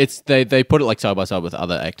 Yeah, it's they put it like side by side with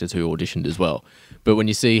other actors who auditioned as well. But when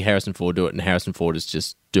you see Harrison Ford do it, and Harrison Ford is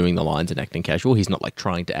just doing the lines and acting casual, he's not like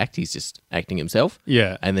trying to act; he's just acting himself.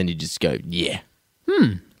 Yeah. And then you just go, yeah,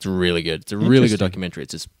 it's really good. It's a really good Interesting. documentary.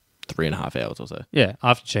 It's just 3.5 hours or so. Yeah, I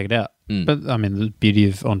have to check it out. Mm. But I mean, the beauty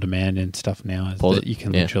of on demand and stuff now is Pause that it. you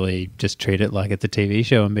can Yeah. literally just treat it like it's a TV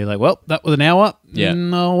show and be like, well, that was an hour. Yeah.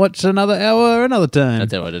 I'll watch another hour another time.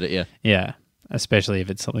 That's how I did it. Yeah, Yeah, especially if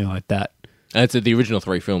it's something like that. and it's the original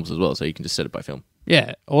 3 films as well, so you can just set it by film.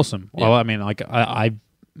 Yeah, awesome. Yeah. Well, I mean, like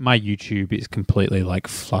my YouTube is completely like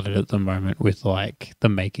flooded at the moment with like the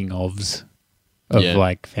making ofs of Yeah.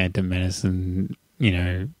 like Phantom Menace and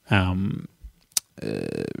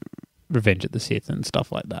Revenge of the Sith and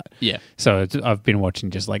stuff like that. Yeah. So I've been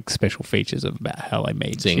watching just like special features about how they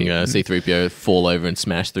made Seeing shit. C-3PO fall over and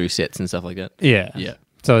smash through sets and stuff like that. Yeah. Yeah.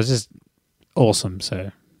 So it's just awesome.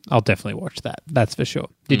 So I'll definitely watch that. That's for sure.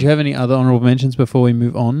 Did you have any other honorable mentions before we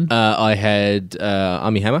move on? I had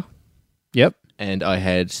Armie Hammer. Yep. And I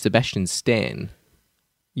had Sebastian Stan.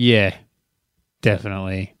 Yeah.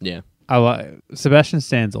 Definitely. Yeah. I like Sebastian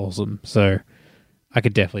Stan's awesome. So I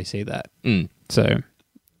could definitely see that. Mm. So,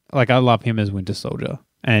 like, I love him as Winter Soldier,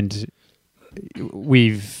 and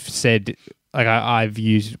we've said, like, I've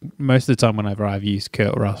used most of the time whenever I've used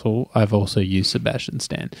Kurt Russell, I've also used Sebastian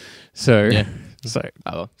Stan. So, Yeah. so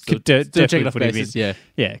Oh, well. could Still definitely checking off put him in. bases. Yeah.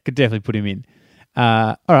 Yeah, could definitely put him in.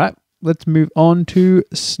 All right, let's move on to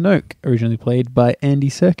Snoke, originally played by Andy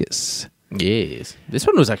Serkis. Yes. This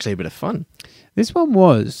one was actually a bit of fun. This one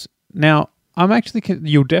was. Now, I'm actually.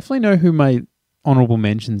 You'll definitely know who my honorable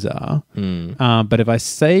mentions are. But if I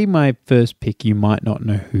say my first pick, you might not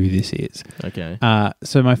know who this is. Okay.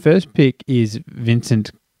 So my first pick is Vincent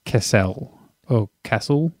Cassel,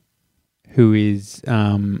 who is,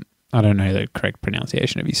 I don't know the correct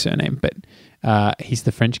pronunciation of his surname, but he's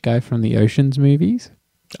the French guy from the Oceans movies.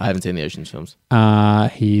 I haven't seen the Oceans films.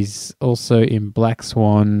 He's also in Black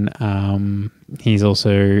Swan. He's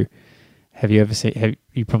also... Have you ever seen...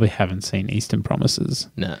 you probably haven't seen Eastern Promises.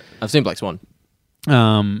 No. I've seen Black Swan.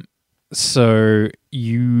 So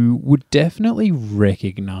you would definitely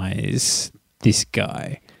recognize this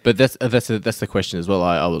guy. But that's the question as well.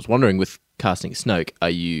 I was wondering with casting Snoke, are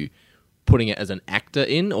you putting it as an actor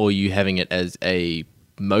in, or are you having it as a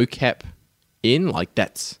mocap in? Like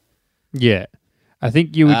that's... Yeah. I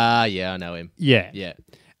think you would... yeah, I know him. Yeah. Yeah.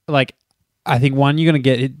 Like, I think one, you're going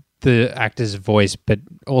to get the actor's voice, but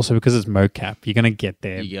also because it's mocap, you're going to get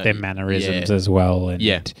their mannerisms as well. And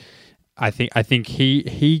yeah. I think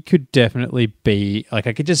he could definitely be... Like,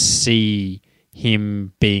 I could just see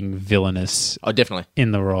him being villainous. Oh, definitely.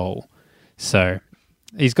 In the role. So...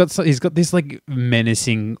 He's got this like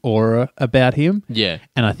menacing aura about him. Yeah.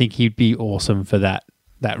 And I think he'd be awesome for that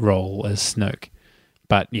role as Snoke.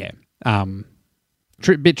 But yeah,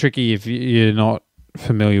 bit tricky if you're not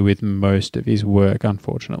familiar with most of his work,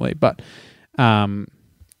 unfortunately. But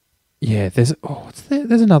yeah, there's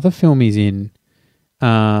another film he's in.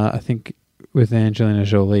 I think with Angelina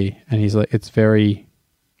Jolie, and he's like, it's very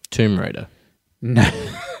Tomb Raider. No.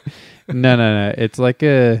 It's like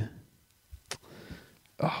a...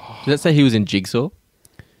 Did that say he was in Jigsaw?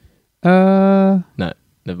 No, No,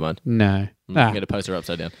 never mind. No. I'm going to post her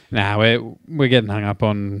upside down. Nah, we're getting hung up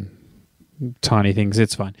on tiny things.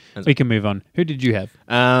 It's fine. We can move on. Who did you have?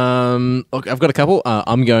 Okay, I've got a couple.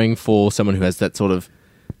 I'm going for someone who has that sort of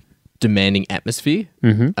demanding atmosphere.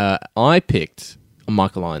 Mm-hmm. I picked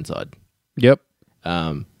Michael Ironside. Yep.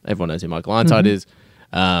 Everyone knows who Michael Ironside is.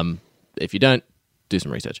 If you don't, do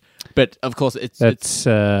some research. But of course, it's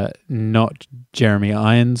not Jeremy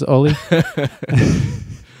Irons, Ollie.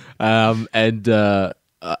 And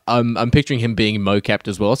I'm picturing him being mocapped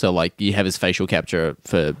as well. So like you have his facial capture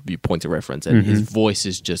for your points of reference, and his voice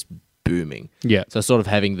is just booming. Yeah. So sort of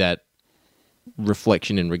having that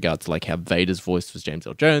reflection in regards to like how Vader's voice was James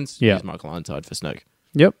Earl Jones. Yeah. Is Michael Ironside for Snoke.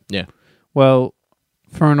 Yep. Yeah. Well,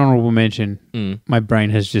 for an honourable mention, my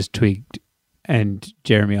brain has just twigged, and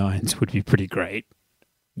Jeremy Irons would be pretty great.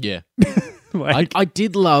 Yeah. Like, I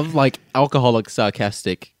did love like alcoholic,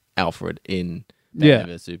 sarcastic Alfred in Batman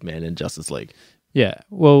vs Superman and Justice League. yeah.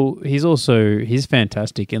 Well, he's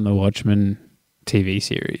fantastic in the Watchmen TV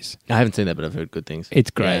series. I haven't seen that, but I've heard good things.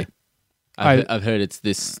 It's great. Yeah. I've heard it's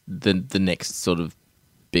the next sort of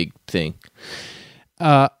big thing.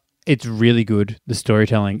 It's really good. The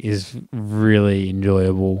storytelling is really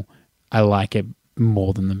enjoyable. I like it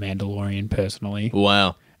more than The Mandalorian personally.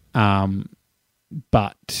 Wow.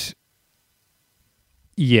 But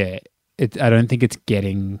yeah, I don't think it's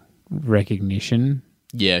getting recognition.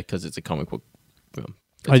 Yeah, because it's a comic book.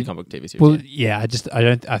 It's a comic book TV series. Well, yeah, I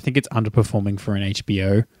think it's underperforming for an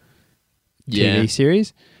HBO TV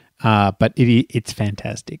series. But it's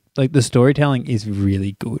fantastic. Like the storytelling is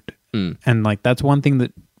really good, and like that's one thing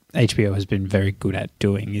that HBO has been very good at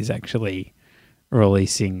doing is actually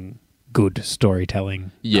releasing good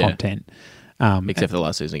storytelling content. Except for the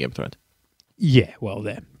last season of Game of Thrones. Yeah, well,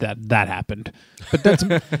 that happened, but that's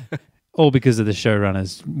all because of the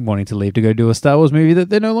showrunners wanting to leave to go do a Star Wars movie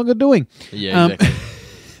that they're no longer doing. Yeah,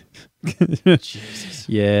 exactly. Jesus.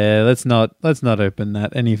 Yeah, let's not open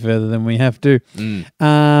that any further than we have to.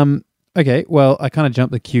 Okay, well, I kind of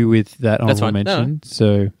jumped the queue with that honorable mention. No.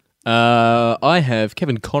 So, I have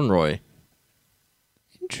Kevin Conroy,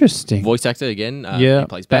 interesting voice actor again. He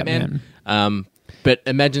plays Batman. But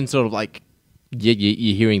imagine sort of like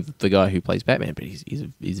you're hearing the guy who plays Batman, but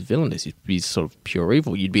he's villainous. He's sort of pure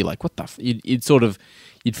evil. You'd be like, what the?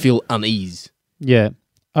 You'd feel unease. Yeah.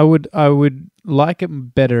 I would like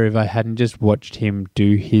it better if I hadn't just watched him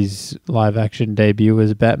do his live action debut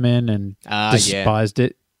as Batman and despised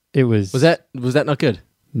it. It was that not good?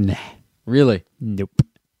 Nah. Really? Nope.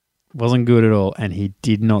 Wasn't good at all, and he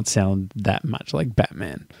did not sound that much like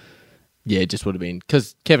Batman. Yeah, it just would have been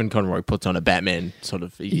because Kevin Conroy puts on a Batman sort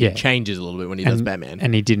of. He changes a little bit when he does Batman,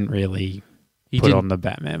 and he didn't really put on the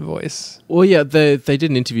Batman voice. Well, yeah, they did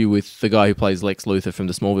an interview with the guy who plays Lex Luthor from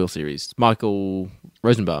the Smallville series, Michael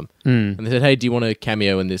Rosenbaum, and they said, "Hey, do you want a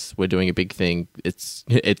cameo in this? We're doing a big thing. It's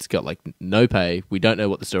got like no pay. We don't know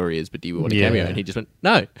what the story is, but do you want a cameo?" And he just went,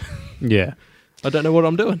 "No, yeah, I don't know what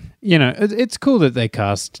I'm doing." You know, it's cool that they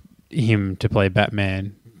cast him to play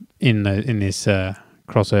Batman in this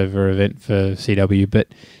crossover event for CW, but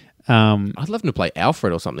I'd love him to play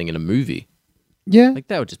Alfred or something in a movie. Yeah, like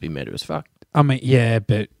that would just be meta as fuck. I mean, yeah,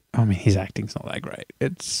 but I mean, his acting's not that great.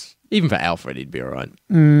 It's even for Alfred, he'd be all right.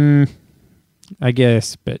 I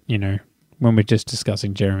guess, but you know, when we're just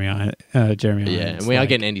discussing Jeremy yeah, Irons, and we are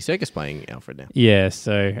getting Andy Serkis playing Alfred now. Yeah,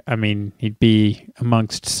 so I mean, he'd be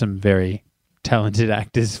amongst some very talented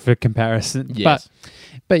actors for comparison. Yes.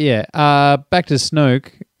 But yeah, back to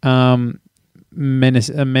Snoke, a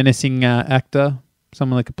menacing actor,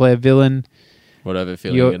 someone that could play a villain. Whatever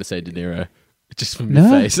feeling you're going to say De Niro, just from your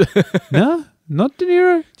face. No, not De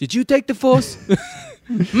Niro. Did you take the Force?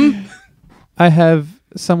 I have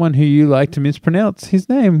someone who you like to mispronounce his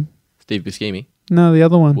name. Steve Buscemi. No, the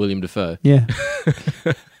other one. William Dafoe. Yeah.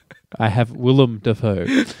 I have Willem Dafoe.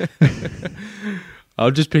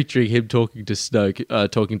 I'm just picturing him talking to Snoke,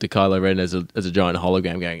 talking to Kylo Ren as a giant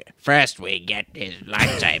hologram, going, "First we get his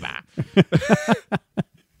lightsaber."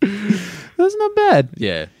 That's not bad.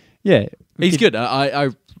 Yeah, yeah, he's good. I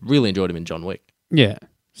really enjoyed him in John Wick. Yeah,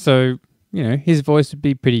 so you know his voice would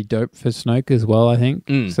be pretty dope for Snoke as well. I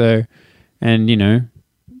think so, and you know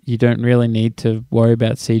you don't really need to worry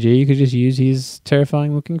about CG. You could just use his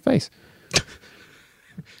terrifying looking face.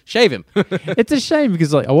 Shave him. It's a shame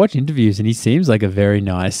because like I watch interviews and he seems like a very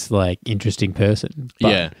nice, like interesting person.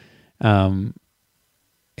 But,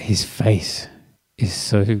 his face is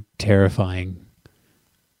so terrifying.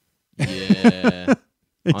 Yeah.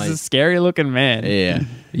 He's a scary looking man. Yeah.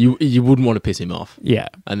 You wouldn't want to piss him off. Yeah.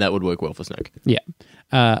 And that would work well for Snoke. Yeah.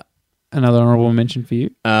 Another honorable mention for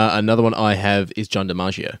you? Another one I have is John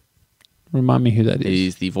DiMaggio. Remind me who that is.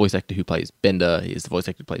 He's the voice actor who plays Bender. He's the voice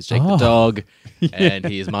actor who plays Jake the dog. Yeah. And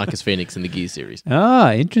he is Marcus Phoenix in the Gears series.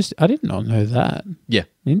 Ah, interesting. I did not know that. Yeah.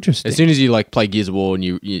 Interesting. As soon as you like play Gears of War and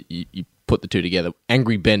you put the two together,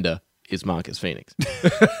 Angry Bender is Marcus Phoenix.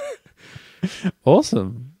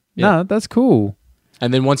 Awesome. Yeah. No, that's cool.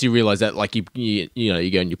 And then once you realize that, like you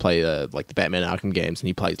go and you play like the Batman Arkham games, and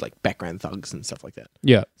he plays like background thugs and stuff like that.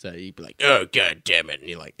 Yeah. So you'd be like, "Oh god damn it!" And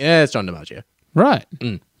you're like, "Yeah, it's John DiMaggio." Right.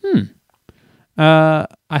 I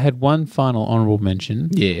had one final honorable mention.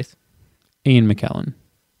 Yes. Ian McKellen.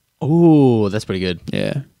 Oh, that's pretty good.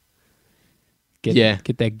 Yeah. Get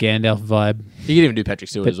that Gandalf vibe. You could even do Patrick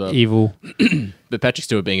Stewart as well. Evil. But Patrick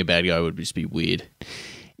Stewart being a bad guy would just be weird.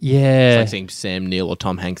 Yeah. It's like seeing Sam Neill or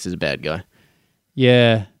Tom Hanks as a bad guy.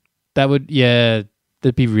 Yeah. That'd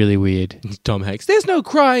be really weird. Tom Hanks. There's no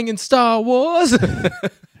crying in Star Wars.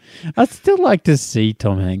 I'd still like to see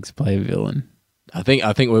Tom Hanks play a villain. I think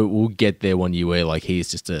we'll get there one year where like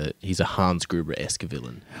he's a Hans Gruber-esque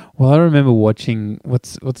villain. Well, I remember watching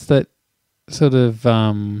what's that sort of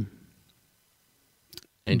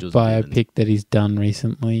Angels biopic that he's done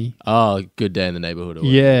recently. Oh, Good Day in the Neighborhood. Or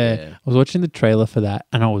yeah. I was watching the trailer for that,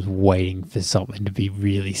 and I was waiting for something to be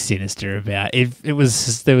really sinister about it. There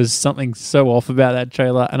was something so off about that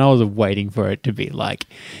trailer, and I was waiting for it to be like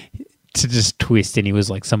to just twist, and he was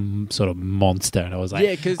like some sort of monster, and I was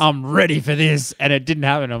like, I'm ready for this, and it didn't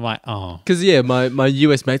happen. I'm like, oh, because my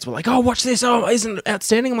US mates were like, oh, watch this, oh, isn't it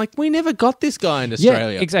outstanding? I'm like, we never got this guy in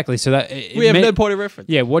Australia. Yeah, exactly. So that we have no point of reference.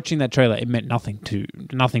 Yeah, watching that trailer, it meant nothing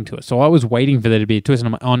to us. So I was waiting for there to be a twist, and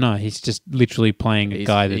I'm like, oh no, he's just literally playing a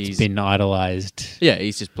guy that's been idolized. Yeah,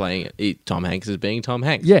 he's just playing it. Tom Hanks is being Tom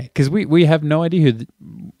Hanks. Yeah, because we have no idea who,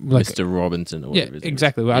 Mr. Robinson or whatever. Yeah,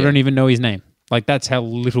 exactly. I don't even know his name. Like, that's how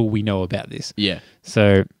little we know about this. Yeah.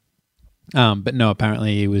 So, but no,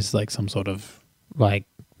 apparently he was like some sort of like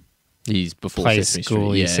he's before play Sesame school,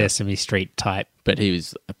 Street. Yeah. Sesame Street type. But he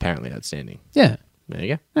was apparently outstanding. Yeah. There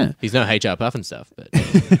you go. Yeah. He's no HR Puff and stuff. But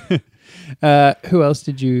who else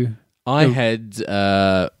did you? I had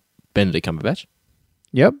Benedict Cumberbatch.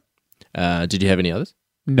 Yep. Did you have any others?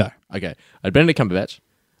 No. Okay. I had Benedict Cumberbatch.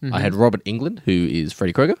 Mm-hmm. I had Robert Englund, who is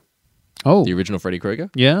Freddy Krueger. Oh, the original Freddy Krueger,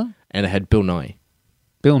 yeah. and it had Bill Nye.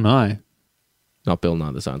 Bill Nye. Not Bill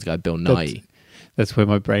Nye, the science guy. Bill Nye. That's where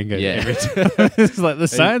my brain goes Yeah. every time. It's like the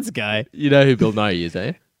science guy. You know who Bill Nye is,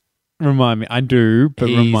 eh? Remind me. I do, but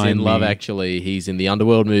He's remind me. in Love Actually. He's in the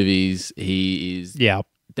Underworld movies. He is Yep.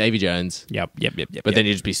 Davy Jones. Yep. But then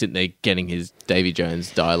he'd just be sitting there getting his Davy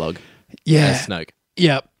Jones dialogue yeah. as Snoke.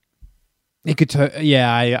 Yep. He could.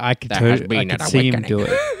 I could. There has I been could an see him awakening. do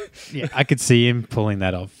it. Yeah, I could see him pulling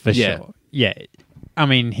that off for Yeah. sure. Yeah. I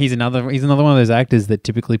mean, he's another one of those actors that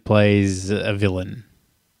typically plays a villain.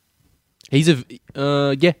 He's a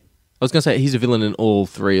yeah. I was gonna say he's a villain in all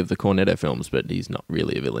three of the Cornetto films, but he's not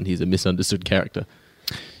really a villain. He's a misunderstood character.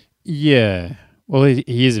 Yeah. Well,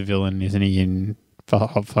 he is a villain, isn't he? In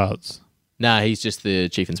Hot Fuzz. Nah, he's just the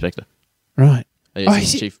chief inspector. Right.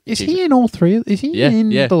 He's Is he in all three? Is he in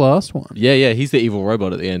the last one? Yeah. He's the evil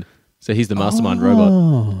robot at the end. So he's the mastermind robot.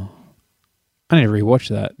 Oh. I need to rewatch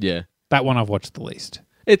that. Yeah. That one I've watched the least.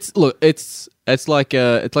 It's like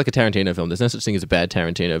a Tarantino film. There's no such thing as a bad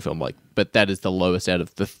Tarantino film, but that is the lowest out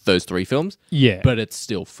of those three films. Yeah. But it's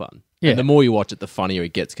still fun. Yeah. And the more you watch it, the funnier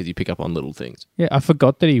it gets because you pick up on little things. Yeah, I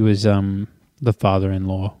forgot that he was the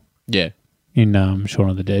father-in-law Yeah. in Shaun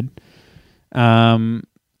of the Dead.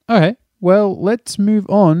 Okay, well, let's move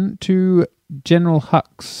on to General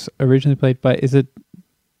Hux, originally played by, is it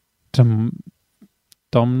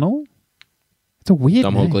Domhnall? It's a weird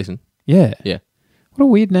Domhnall name. Gleeson. Yeah. Yeah. What a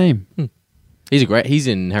weird name. He's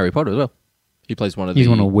in Harry Potter as well. He plays one of He's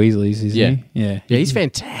one of Weasley's, isn't Yeah. he? Yeah. Yeah, he's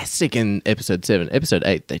fantastic in episode 7. Episode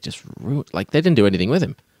 8, they just they didn't do anything with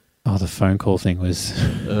him. Oh, the phone call thing was...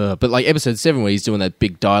 But like episode 7 where he's doing that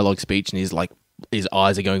big dialogue speech and he's like, his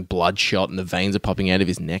eyes are going bloodshot and the veins are popping out of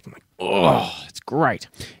his neck. I'm like, oh, it's great.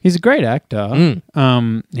 He's a great actor.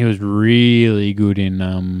 He was really good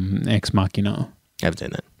in Ex Machina. I haven't seen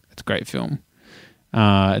that. It's a great film.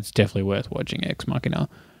 It's definitely worth watching, Ex Machina.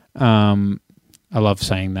 I love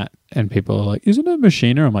saying that, and people are like, "Isn't it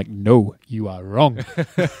Machina?" I'm like, "No, you are wrong."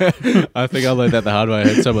 I think I learned that the hard way. I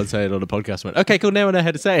heard someone say it on a podcast. I went, okay, cool. Now I know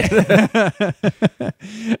how to say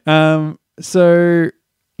it. So,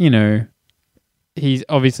 he's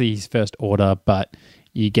obviously his First Order, but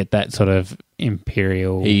you get that sort of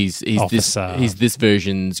Imperial he's officer. this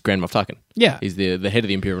version's Grand Moff Tarkin. Yeah, He's the head of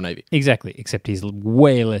the Imperial Navy. exactly. Except he's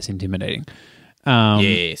way less intimidating.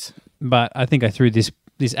 Yes. But I think I threw this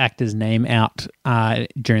actor's name out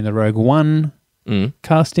during the Rogue One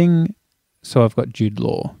casting, so I've got Jude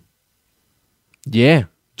Law. Yeah.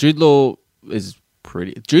 Jude Law is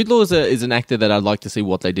pretty... Jude Law is an actor that I'd like to see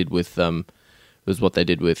what they did with...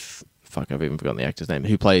 Fuck, I've even forgotten the actor's name.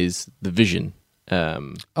 Who plays the Vision.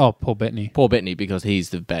 Paul Bettany. Paul Bettany, because he's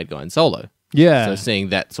the bad guy in Solo. Yeah. So seeing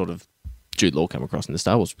that sort of Jude Law come across in the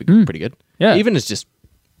Star Wars would be pretty good. Yeah. Even as just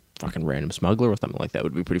fucking random smuggler or something like that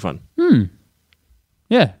would be pretty fun.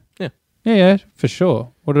 Yeah. Yeah. Yeah, for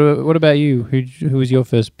sure. What about you? Who was your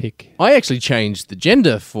first pick? I actually changed the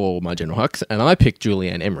gender for my General Hux, and I picked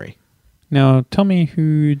Julianne Emery. Now, tell me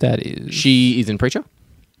who that is. She is in Preacher.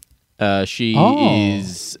 She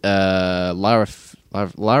is Lara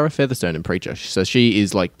Featherstone in Preacher. So she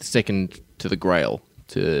is like second to the Grail.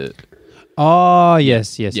 Oh,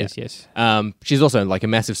 yes. She's also like a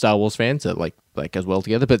massive Star Wars fan, so like goes well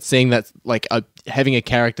together. But seeing that, like having a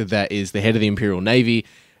character that is the head of the Imperial Navy,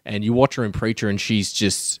 and you watch her in Preacher, and she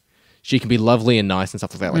can be lovely and nice and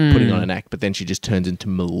stuff like that, like putting on an act, but then she just turns into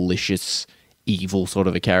malicious, evil sort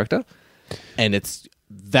of a character, and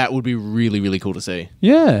that would be really, really cool to see.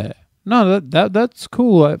 Yeah. No, that's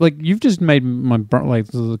cool. Like you've just made my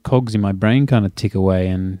the cogs in my brain kind of tick away,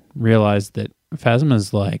 and realized that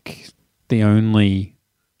Phasma's like the only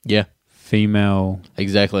female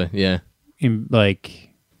Exactly. Yeah. in like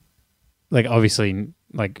obviously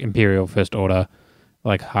like Imperial First Order,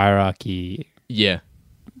 like hierarchy. Yeah.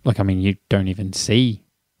 Like, I mean, you don't even see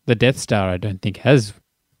the Death Star. I don't think has.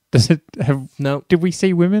 Does it have? No. Did we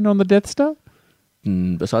see women on the Death Star?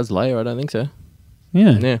 Besides Leia, I don't think so.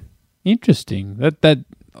 Yeah. Yeah. Interesting. That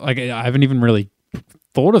like I haven't even really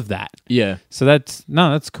thought of that. Yeah. So that's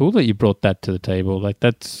cool that you brought that to the table. Like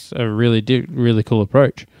that's a really cool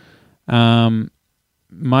approach.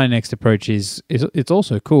 My next approach is it's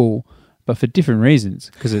also cool, but for different reasons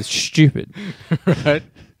because it's stupid. Right.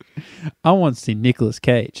 I want to see Nicolas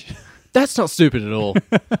Cage. That's not stupid at all.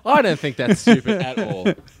 I don't think that's stupid at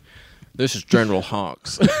all. This is General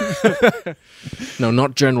Hux. No,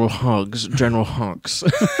 not General Hugs. General Hux.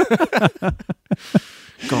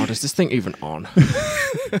 God, is this thing even on?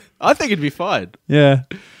 I think it'd be fine. Yeah.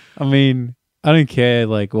 I mean, I don't care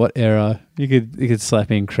like what era. You could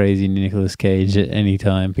slap in crazy Nicolas Cage at any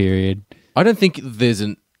time period. I don't think there's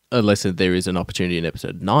unless there is an opportunity in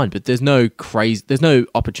episode 9. But there's no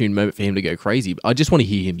opportune moment for him to go crazy. I just want to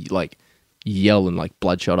hear him like yell and like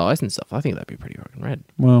bloodshot eyes and stuff. I think that'd be pretty fucking rad.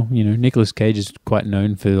 Well, Nicolas Cage is quite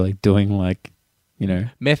known for like doing like,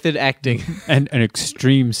 method acting and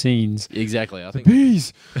extreme scenes. Exactly. I think.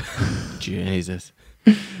 Bees. Jesus.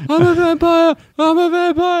 I'm a vampire. I'm a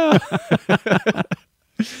vampire.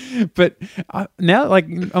 But now, like,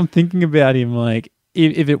 I'm thinking about him, like,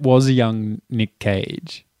 if it was a young Nick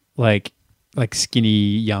Cage, like skinny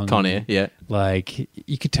young Con Air, yeah. Like,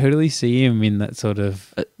 you could totally see him in that sort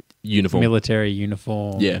of uniform, military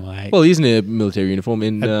uniform. Yeah. Like, Well, he's in a military uniform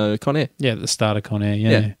in Con Air. Yeah, at the start of Con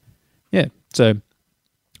Air. Yeah. So,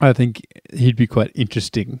 I think he'd be quite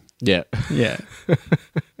interesting. Yeah. Yeah.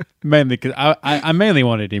 Mainly because I mainly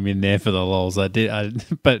wanted him in there for the lols. But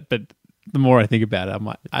the more I think about it, I'm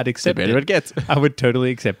like, I'd accept The better it gets. I would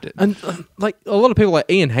totally accept it. And like a lot of people, like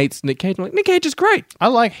Ian hates Nick Cage. I'm like, Nick Cage is great. I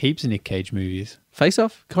like heaps of Nick Cage movies. Face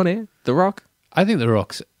Off, Con Air, The Rock. I think The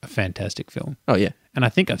Rock's a fantastic film. Oh yeah, And I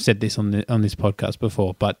think I've said this on this podcast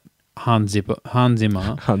before, but Hans Zimmer,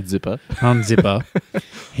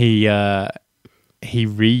 he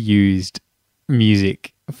reused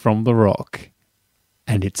music from The Rock,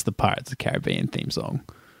 and it's the Pirates of the Caribbean theme song.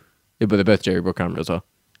 Yeah, but they're both Jerry Bruckheimer as well.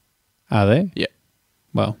 Are they? Yeah.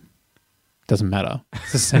 Well, doesn't matter.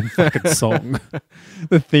 It's the same fucking song.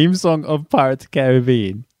 The theme song of Pirates of the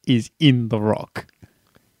Caribbean is in The Rock.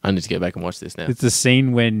 I need to get back and watch this now. It's the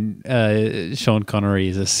scene when Sean Connery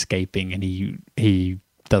is escaping and he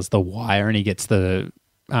does the wire and he gets the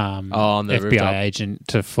on the FBI rooftop. agent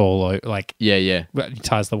to follow, like, Yeah. he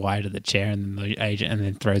ties the wire to the chair and then the agent and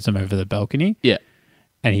then throws him over the balcony. Yeah.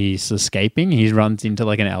 And he's escaping. He runs into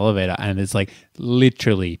like an elevator and it's like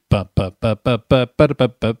literally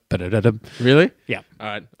Really? yeah. All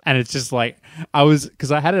right. And it's just like,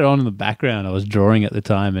 because I had it on in the background. I was drawing at the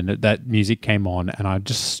time and that music came on and I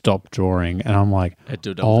just stopped drawing and I'm like, Had to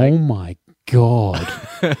do a double oh take. my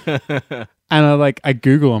God. And I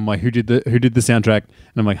Google, I'm like, who did the soundtrack?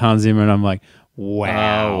 And I'm like, Hans Zimmer. And I'm like,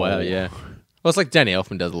 wow. Oh wow, yeah. Well, it's like Danny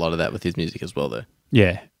Elfman does a lot of that with his music as well, though.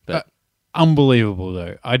 Yeah. But Unbelievable,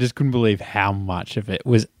 though. I just couldn't believe how much of it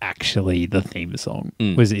was actually the theme song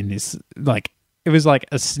was in this. Like, it was like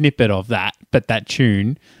a snippet of that, but that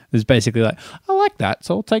tune is basically like, I like that,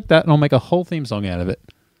 so I'll take that and I'll make a whole theme song out of it.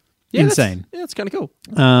 yeah, Insane. That's kind of cool.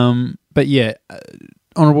 But yeah,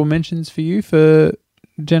 honorable mentions for you for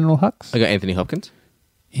General Hux. I got Anthony Hopkins,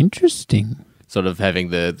 Interesting. sort of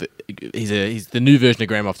having he's the new version of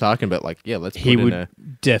Grand Moff Tarkin, but like, yeah, let's put He in would an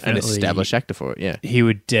definitely established actor for it. Yeah, He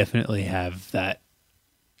would definitely have that.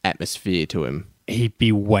 atmosphere to him. He'd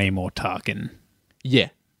be way more Tarkin. Yeah,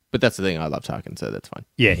 but that's the thing. I love Tarkin, so that's fine.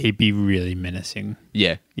 Yeah, he'd be really menacing.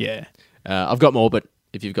 Yeah, Yeah. I've got more, but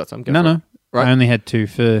if you've got some, go No, for no. it. Right. I only had 2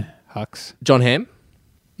 for Hux. John Hamm,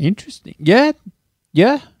 Interesting. Yeah.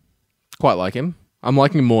 Yeah. quite like him. I'm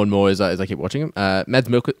liking him more and more as I keep watching him. Mads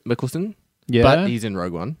Mikkelsen, Yeah. but he's in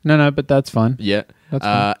Rogue One. No, but that's fine. Yeah, That's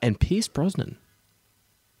fine. and Pierce Brosnan.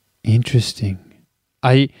 Interesting.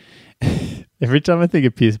 Every time I think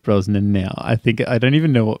of Pierce Brosnan now, I don't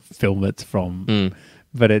even know what film it's from,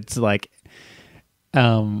 but it's like,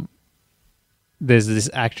 there's this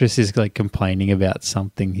actress is like complaining about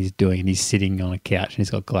something he's doing and he's sitting on a couch and he's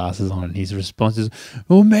got glasses on and his response is,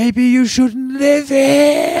 well, maybe you shouldn't live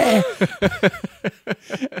here.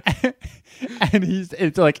 And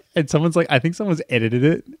it's like, and someone's like, I think someone's edited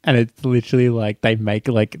it and it's literally like they make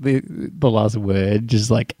like the last word just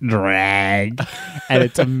like drag and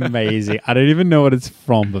it's amazing. I don't even know what it's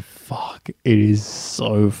from, but fuck, it is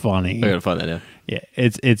so funny. I gotta find that now. Yeah,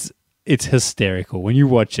 it's hysterical. When you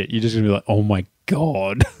watch it, you're just gonna be like, oh my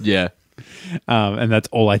God. Yeah, And that's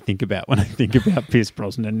all I think about when I think about Pierce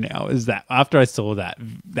Brosnan now is that after I saw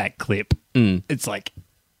that clip, it's like,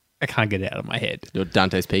 I can't get it out of my head. your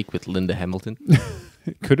Dante's Peak with Linda Hamilton.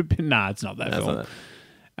 It could have been. Nah, it's not that That's film. not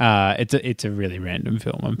that. It's a really random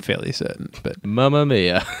film. I'm fairly certain, but Mamma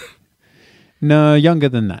Mia. no, younger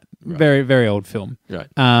than that. Very, very old film. Right.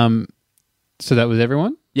 So that was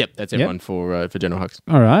everyone. Yep, that's everyone for General Hux.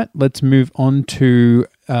 All right, let's move on to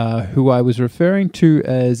who I was referring to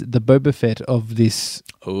as the Boba Fett of this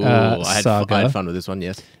Oh, I saga, had fun with this one.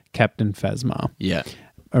 Yes. Captain Phasma, Yeah.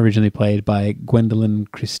 originally played by Gwendolyn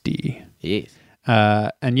Christie. Yes.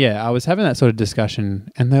 And yeah, I was having that sort of discussion,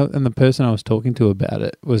 and the person I was talking to about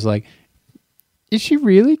it was like, is she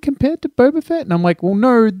really compared to Boba Fett? And I'm like, well,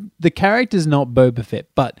 no, the character's not Boba Fett,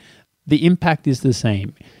 but the impact is the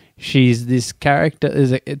same. she's this character.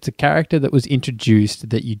 It's a character that was introduced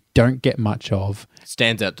that you don't get much of,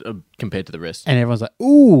 Stands out compared to the rest. and everyone's like,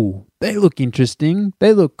 "Ooh, they look interesting.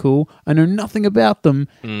 They look cool. I know nothing about them,"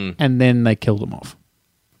 and then they kill them off.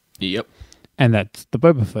 Yep. And that's the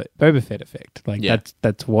Boba Fett effect. Like Yeah.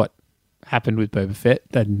 that's what happened with Boba Fett,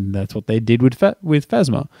 and that's what they did with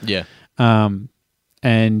Phasma. Yeah.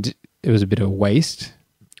 And it was a bit of a waste.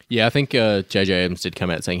 Yeah, I think J.J. Abrams did come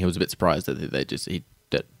out saying he was a bit surprised that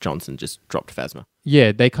that Johnson just dropped Phasma.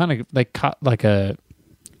 Yeah, they cut like an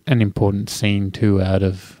important scene too out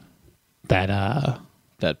of that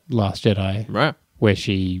That Last Jedi, right. where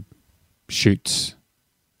she shoots,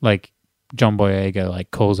 like John Boyega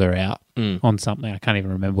like calls her out on something. I can't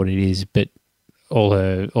even remember what it is, but all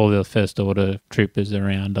the First Order troopers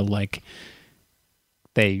around are like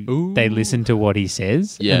they listen to what he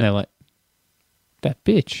says, Yeah. and they're like, that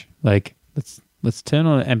bitch, like let's turn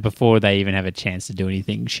on it. And before they even have a chance to do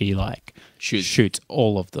anything, she like shoots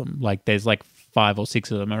all of them. Like there's like 5 or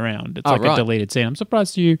 6 of them around. It's like right. a deleted scene. I'm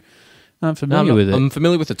surprised you aren't familiar with it. I'm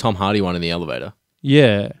familiar with the Tom Hardy one in the elevator.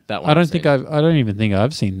 Yeah, That one I I've don't even think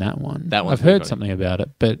I've seen that one. That one's I've heard pretty funny. something about it,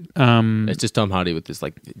 but It's just Tom Hardy with this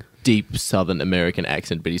like deep Southern American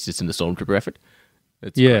accent, but he's just in the stormtrooper effort.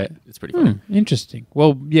 It's Yeah. great. It's pretty funny. Interesting.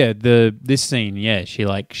 Well, yeah, this scene, yeah,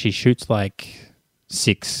 she shoots like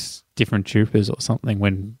 6 different troopers or something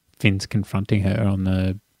when Finn's confronting her on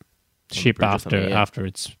the ship bridge or after something, yeah.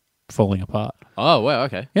 it's falling apart. Oh wow,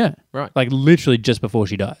 okay, Yeah, right, like literally just before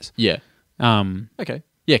she dies. yeah, Um, okay,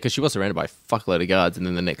 yeah, because she was surrounded by a fuckload of guards, and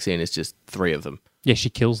then the next scene is just 3 of them. yeah, she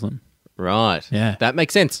kills them. Right, Yeah. that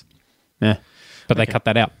makes sense. Yeah, but they Okay. cut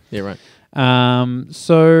that out. Yeah, right.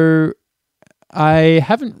 So I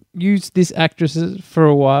haven't used this actress for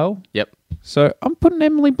a while, Yep. so I'm putting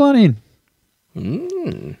Emily Blunt in.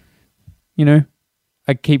 You know,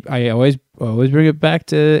 I always bring it back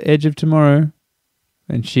to Edge of Tomorrow,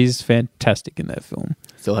 and she's fantastic in that film.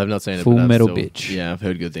 Still have not seen it. Full but I've Metal still- Bitch. Yeah, I've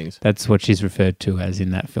heard good things. That's what she's referred to as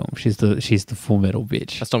in that film. She's the Full Metal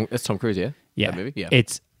Bitch. That's Tom Cruise, yeah. Yeah, That movie? Yeah.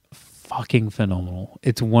 It's fucking phenomenal.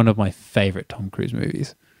 It's one of my favorite Tom Cruise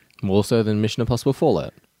movies. More so than Mission Impossible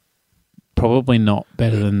Fallout. Probably not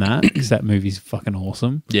better than that because that movie's fucking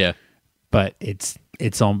awesome. Yeah. But it's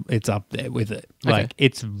up there with it. Okay. Like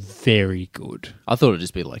it's very good. I thought it'd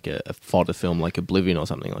just be like a fodder film, like Oblivion or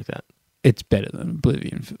something like that. It's better than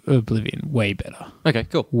Oblivion. Oblivion, way better. Okay,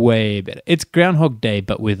 cool. Way better. It's Groundhog Day,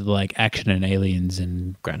 but with like action and aliens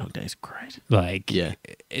and Groundhog Day is great. like, Yeah.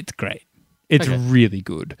 it's great. It's Okay. really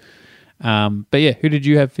good. But yeah, who did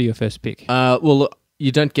you have for your first pick? Well, look,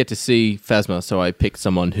 you don't get to see Phasma, so I picked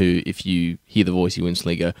someone who, if you hear the voice, you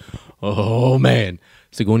instantly go, "Oh man,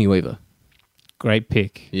 Sigourney Weaver." Great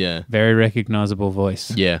pick. Yeah, Very recognizable voice.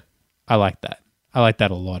 yeah. I like that. I like that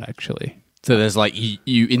a lot, actually. So there's like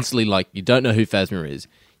you instantly like you don't know who Phasma is.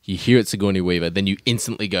 You hear it's Sigourney Weaver, then you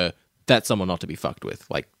instantly go, "That's someone not to be fucked with."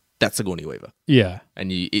 Like that's Sigourney Weaver, Yeah. and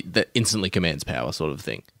that instantly commands power, sort of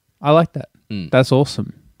thing. I like that. Mm. That's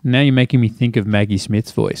awesome. Now you're making me think of Maggie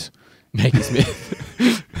Smith's voice. Maggie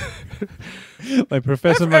Smith. Like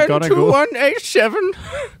Professor FN2187.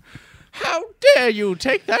 How dare you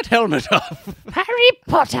take that helmet off? Harry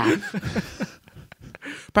Potter.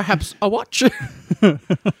 Perhaps a watch.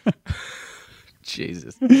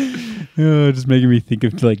 Jesus. Oh, just making me think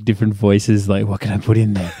of like different voices. Like, what can I put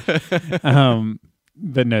in there?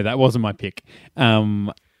 But no, that wasn't my pick.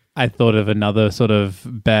 I thought of another sort of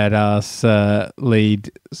badass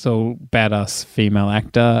lead, so badass female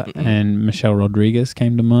actor, and Michelle Rodriguez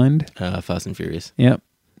came to mind. Fast and Furious. Yep,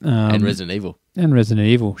 And Resident Evil. and Resident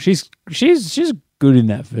Evil. She's good in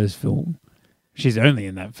that first film. She's only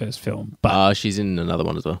in that first film, but She's in another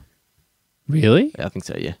one as well. really, I think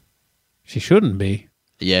so, yeah. she shouldn't be.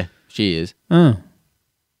 Yeah, she is. Oh,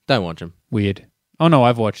 Don't watch them. weird. Oh no,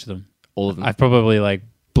 I've watched them. All of them. I've probably like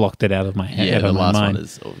blocked it out of my head. yeah, out the of my last mind. one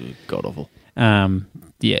is god awful.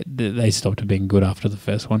 Yeah, they stopped being good after the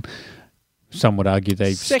first one. Some would argue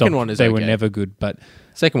they Second stopped. one is they were okay. never good, but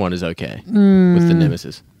Second one is okay with the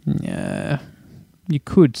Nemesis. yeah, you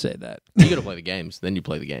could say that. You got to play the games, then you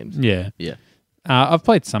play the games. Yeah, Yeah. I've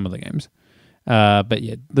played some of the games, but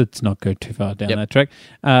yeah, let's not go too far down Yep. that track.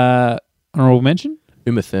 Honorable mention.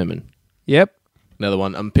 Uma Thurman. Yep. Another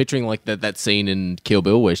one. I'm picturing like that scene in Kill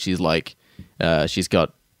Bill where she's like, she's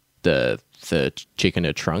got the chick in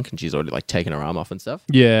her trunk and she's already like taken her arm off and stuff.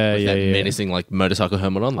 Yeah, With yeah, that yeah. menacing like motorcycle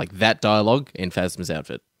helmet on, like that dialogue in Phasma's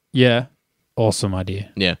outfit. Yeah. Awesome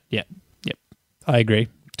idea. Yeah. Yep. I agree.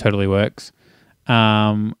 Totally works.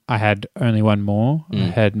 I had only one more. I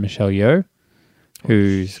had Michelle Yeoh,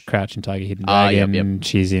 who's Crouching Tiger, Hidden Ah, Dragon. yep.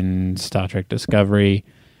 She's in Star Trek Discovery.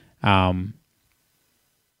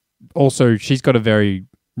 also she's got a very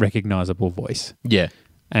recognizable voice, Yeah.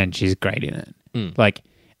 and she's great in it. Mm. Like,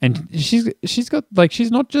 and she's got like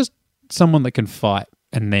she's not just someone that can fight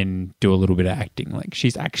and then do a little bit of acting. Like,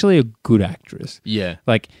 she's actually a good actress. Yeah.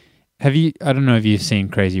 Like, I don't know if you've seen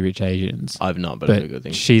Crazy Rich Asians. I've not, but it's a good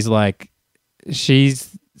thing.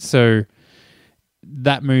 So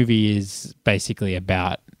that movie is basically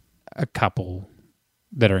about a couple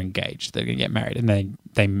that are engaged. They're going to get married, and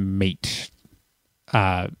they meet.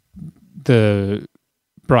 The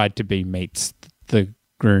bride-to-be meets the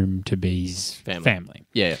groom-to-be's family.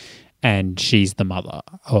 Yeah. And she's the mother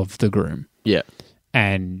of the groom. Yeah.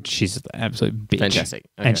 And she's an absolute bitch. Fantastic.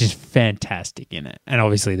 Okay. And she's fantastic in it. And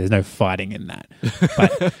obviously there's no fighting in that.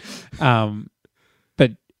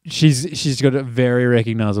 But she's got a very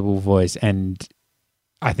recognizable voice, and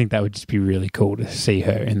I think that would just be really cool to see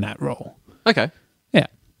her in that role. Okay. Yeah.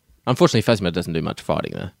 Unfortunately, Phasma doesn't do much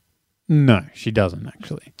fighting though. No, she doesn't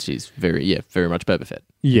actually. She's very much Boba Fett.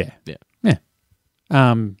 Yeah. Yeah.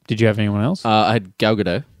 Did you have anyone else? I had Gal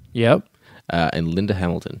Gadot Yep. and Linda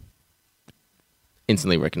Hamilton.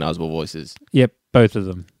 Instantly recognizable voices. Yep, both of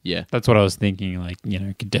them. Yeah. That's what I was thinking. Like,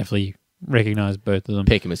 could definitely recognize both of them.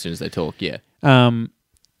 Pick them as soon as they talk. Yeah.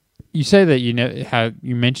 You say that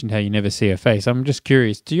you mentioned how you never see her face. I'm just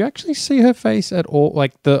curious. Do you actually see her face at all?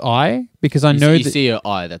 Like the eye? Because I know you see her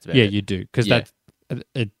eye. That's about it. you do. Because that's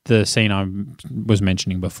the scene I was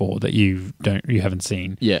mentioning before that you haven't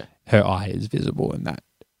seen. Yeah. Her eye is visible in that.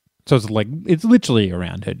 So it's literally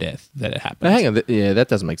around her death that it happens. But hang on, that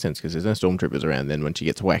doesn't make sense because there's no stormtroopers around then when she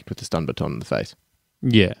gets whacked with the stun baton in the face.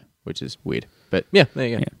 Yeah, which is weird. But yeah, there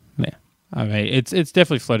you go. Yeah. I mean, it's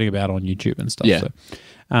definitely floating about on YouTube and stuff. Yeah. So.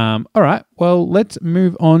 All right. Well, let's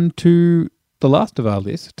move on to the last of our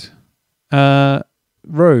list.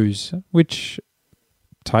 Rose, which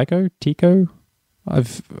Tico.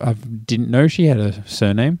 I didn't know she had a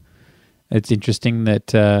surname. It's interesting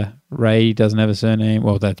that Ray doesn't have a surname.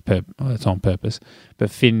 Well, that's on purpose. But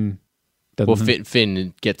Finn doesn't. Well,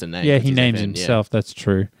 Finn gets a name. Yeah, he names himself. Yeah. That's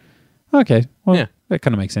true. Okay. Well, that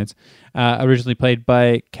kind of makes sense. Originally played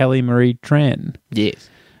by Kelly Marie Tran. Yes.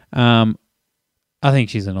 I think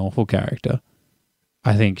she's an awful character.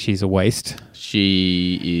 I think she's a waste.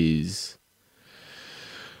 She is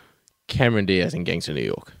Cameron Diaz in Gangster New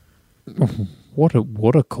York. What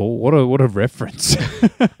a call! What a reference!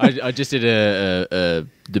 I just did a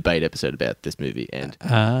debate episode about this movie, and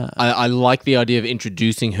I like the idea of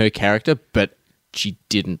introducing her character, but she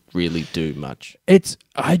didn't really do much.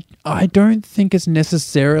 I don't think it's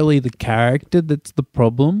necessarily the character that's the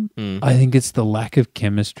problem. I think it's the lack of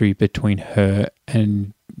chemistry between her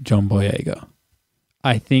and John Boyega.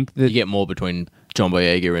 I think that you get more between John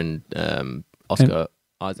Boyega and Oscar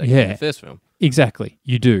Isaac in the first film. Exactly,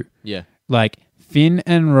 you do. Yeah. Like Finn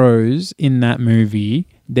and Rose in that movie,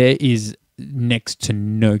 there is next to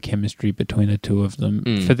no chemistry between the two of them.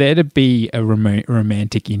 For there to be a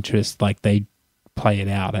romantic interest like they play it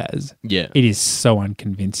out as, it is so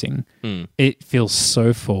unconvincing. It feels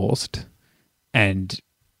so forced, and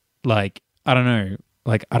like I don't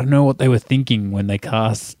know what they were thinking when they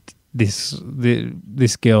cast this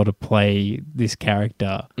girl to play this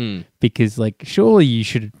character, because like surely you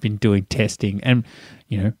should have been doing testing, and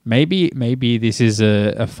maybe this is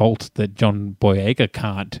a fault that John Boyega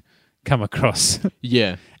can't come across.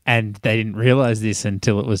 Yeah. And they didn't realize this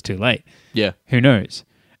until it was too late. Yeah. Who knows?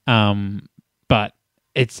 But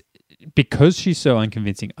it's because she's so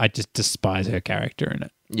unconvincing, I just despise her character in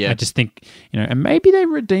it. Yeah. I just think, and maybe they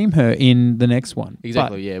redeem her in the next one.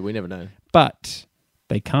 Exactly, we never know. But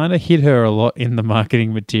they kind of hit her a lot in the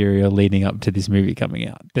marketing material leading up to this movie coming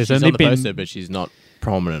out. She's on the poster, but she's not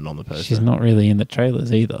prominent on the poster. She's not really in the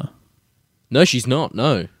trailers either. No, she's not,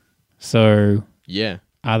 no. So, yeah.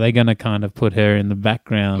 Are they going to kind of put her in the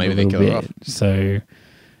background Maybe a they little kill bit? her off. So,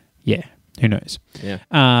 yeah, who knows? Yeah.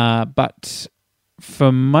 But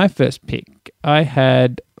for my first pick, I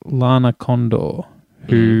had Lana Condor,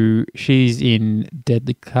 who she's in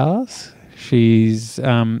Deadly Class. She's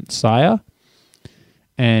Saya,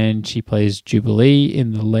 and she plays Jubilee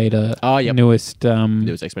in the later newest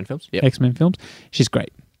X-Men films. Yep. X-Men films. She's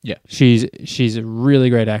great. Yeah. She's a really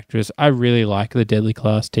great actress. I really like the Deadly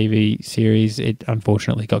Class TV series. It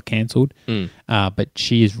unfortunately got cancelled, but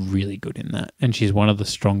she is really good in that, and she's one of the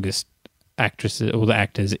strongest actresses or the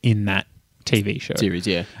actors in that TV show series.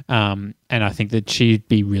 Yeah. And I think that she'd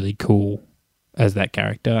be really cool as that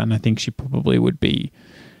character, and I think she probably would be.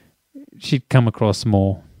 She'd come across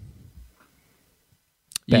more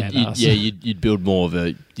badass. You'd build more of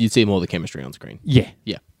you'd see more of the chemistry on screen. Yeah,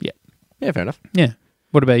 fair enough. Yeah.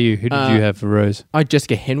 What about you? Who did you have for Rose? I had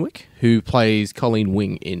Jessica Henwick, who plays Colleen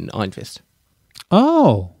Wing in Iron Fist.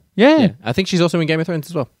 Oh, Yeah. I think she's also in Game of Thrones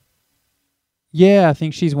as well. Yeah, I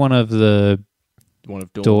think she's one of the One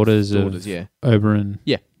of daughters of Oberyn.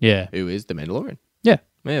 Yeah. Yeah. Who is the Mandalorian. Yeah.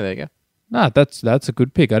 Yeah, there you go. Nah, that's a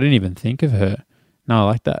good pick. I didn't even think of her. No,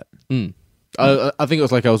 I like that. I think it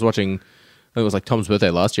was like I was watching, it was like Tom's birthday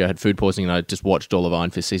last year. I had food poisoning and I just watched all of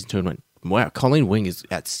Iron Fist season 2 and went, wow, Colleen Wing is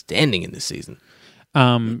outstanding in this season.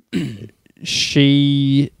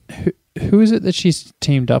 She... Who is it that she's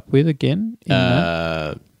teamed up with again?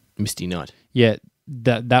 Misty Knight. Yeah,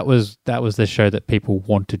 that was the show that people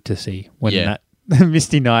wanted to see when that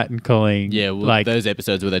Misty Knight and Colleen. Yeah, well, like those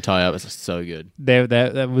episodes where they tie up, it's so good.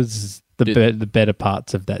 That was the better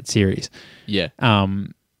parts of that series. Yeah.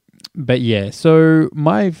 But yeah, so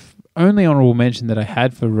my only honorable mention that I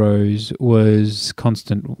had for Rose was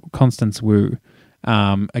Constance Wu.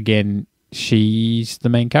 Again, she's the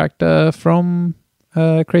main character from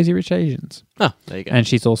Crazy Rich Asians. Oh, there you go. And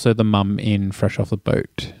she's also the mum in Fresh Off the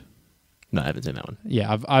Boat. No, I haven't seen that one.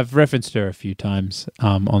 Yeah, I've referenced her a few times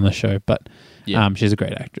on the show, but she's a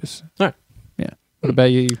great actress. All right. Yeah. What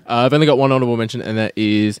about you? I've only got one honorable mention, and that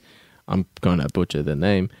is, I'm going to butcher the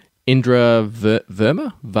name, Indra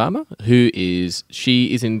Varma,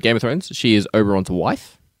 she is in Game of Thrones. She is Oberyn's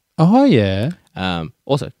wife. Oh, yeah.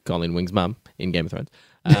 Also, Colleen Wing's mum in Game of Thrones.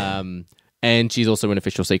 And she's also in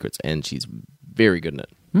Official Secrets, and she's very good in it.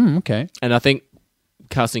 Okay. And I think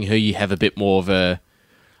casting her, you have a bit more of a...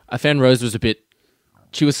 I found Rose was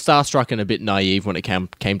she was starstruck and a bit naive when it came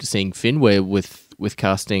to seeing Finn, where with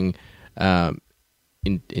casting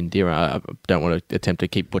Indira, I don't want to attempt to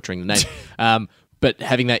keep butchering the name, but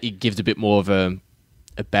having that, it gives a bit more of a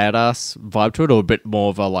badass vibe to it, or a bit more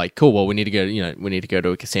of a like, cool, well, we need to go to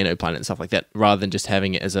a casino planet and stuff like that, rather than just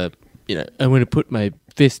having it as a, I'm going to put my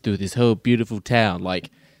fist through this whole beautiful town. Like,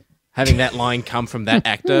 having that line come from that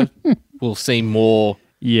actor will seem more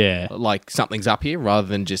like something's up here, rather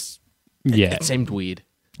than just it seemed weird.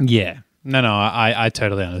 Yeah. No, I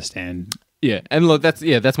totally understand. Yeah. And look,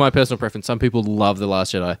 that's my personal preference. Some people love The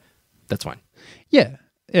Last Jedi. That's fine. Yeah.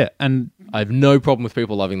 Yeah. And I have no problem with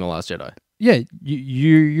people loving The Last Jedi. Yeah,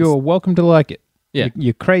 you're welcome to like it. Yeah.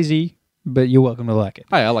 You're crazy, but you're welcome to like it.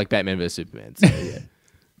 Hey, I like Batman vs Superman, so yeah.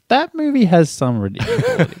 That movie has some ridiculous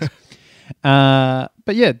qualities.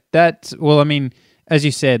 But yeah, I mean, as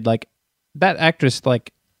you said, like, that actress,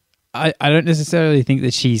 like, I don't necessarily think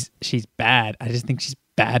that she's bad. I just think she's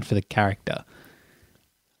bad for the character.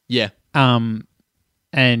 Yeah. And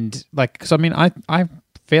like, because I mean, I'm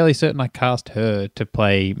fairly certain I cast her to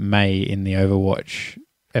play May in the Overwatch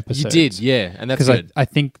episodes. You did, yeah, and that's good. I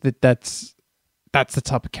think that's the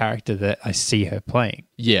type of character that I see her playing.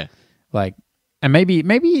 Yeah. Like, and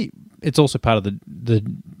maybe it's also part of the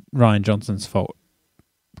Rian Johnson's fault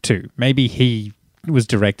too. Maybe he was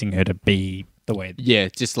directing her to be the way. Yeah,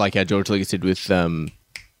 just like how George Lucas did with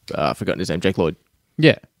I've forgotten his name, Jake Lloyd.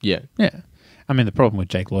 Yeah. Yeah. Yeah. I mean, the problem with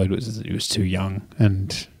Jake Lloyd was that he was too young,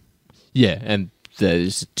 and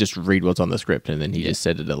just read what's on the script, and then he just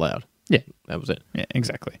said it aloud. Yeah. That was it. Yeah,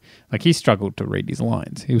 exactly. Like, he struggled to read his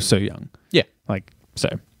lines. He was so young. Yeah. Like, so.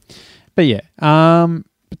 But yeah.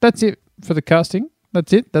 But that's it for the casting.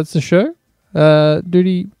 That's it. That's the show.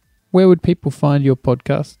 Duty, where would people find your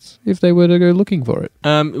podcasts if they were to go looking for it?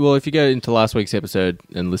 Well, if you go into last week's episode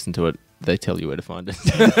and listen to it, they tell you where to find it.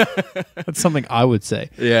 That's something I would say.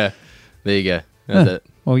 Yeah. There you go. That's it.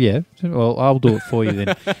 Well, yeah. Well, I'll do it for you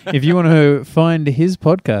then. If you want to find his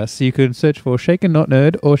podcast, you can search for Shaken Not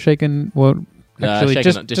Nerd or Shaken... Well, actually,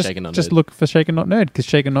 just look for Shaken Not Nerd, because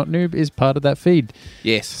Shaken Not Noob is part of that feed.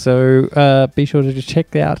 Yes. So be sure to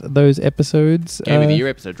check out those episodes. Game of the Year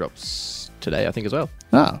episode drops today, I think, as well.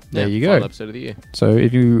 There you go. Final episode of the year. So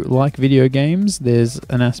if you like video games, there's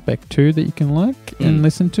an aspect too that you can like and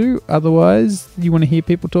listen to. Otherwise, you want to hear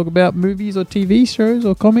people talk about movies or TV shows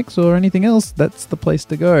or comics or anything else, that's the place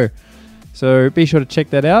to go. So be sure to check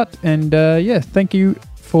that out. And thank you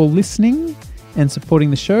for listening and supporting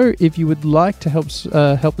the show. If you would like to help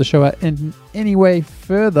the show out in any way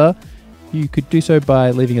further, you could do so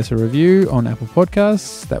by leaving us a review on Apple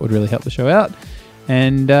Podcasts. That would really help the show out.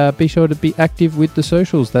 And be sure to be active with the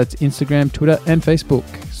socials. That's Instagram, Twitter, and Facebook.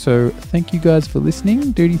 So thank you guys for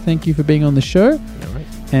listening. Duty, thank you for being on the show. All right.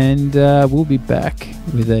 And we'll be back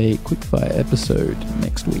with a quickfire episode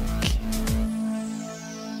next week.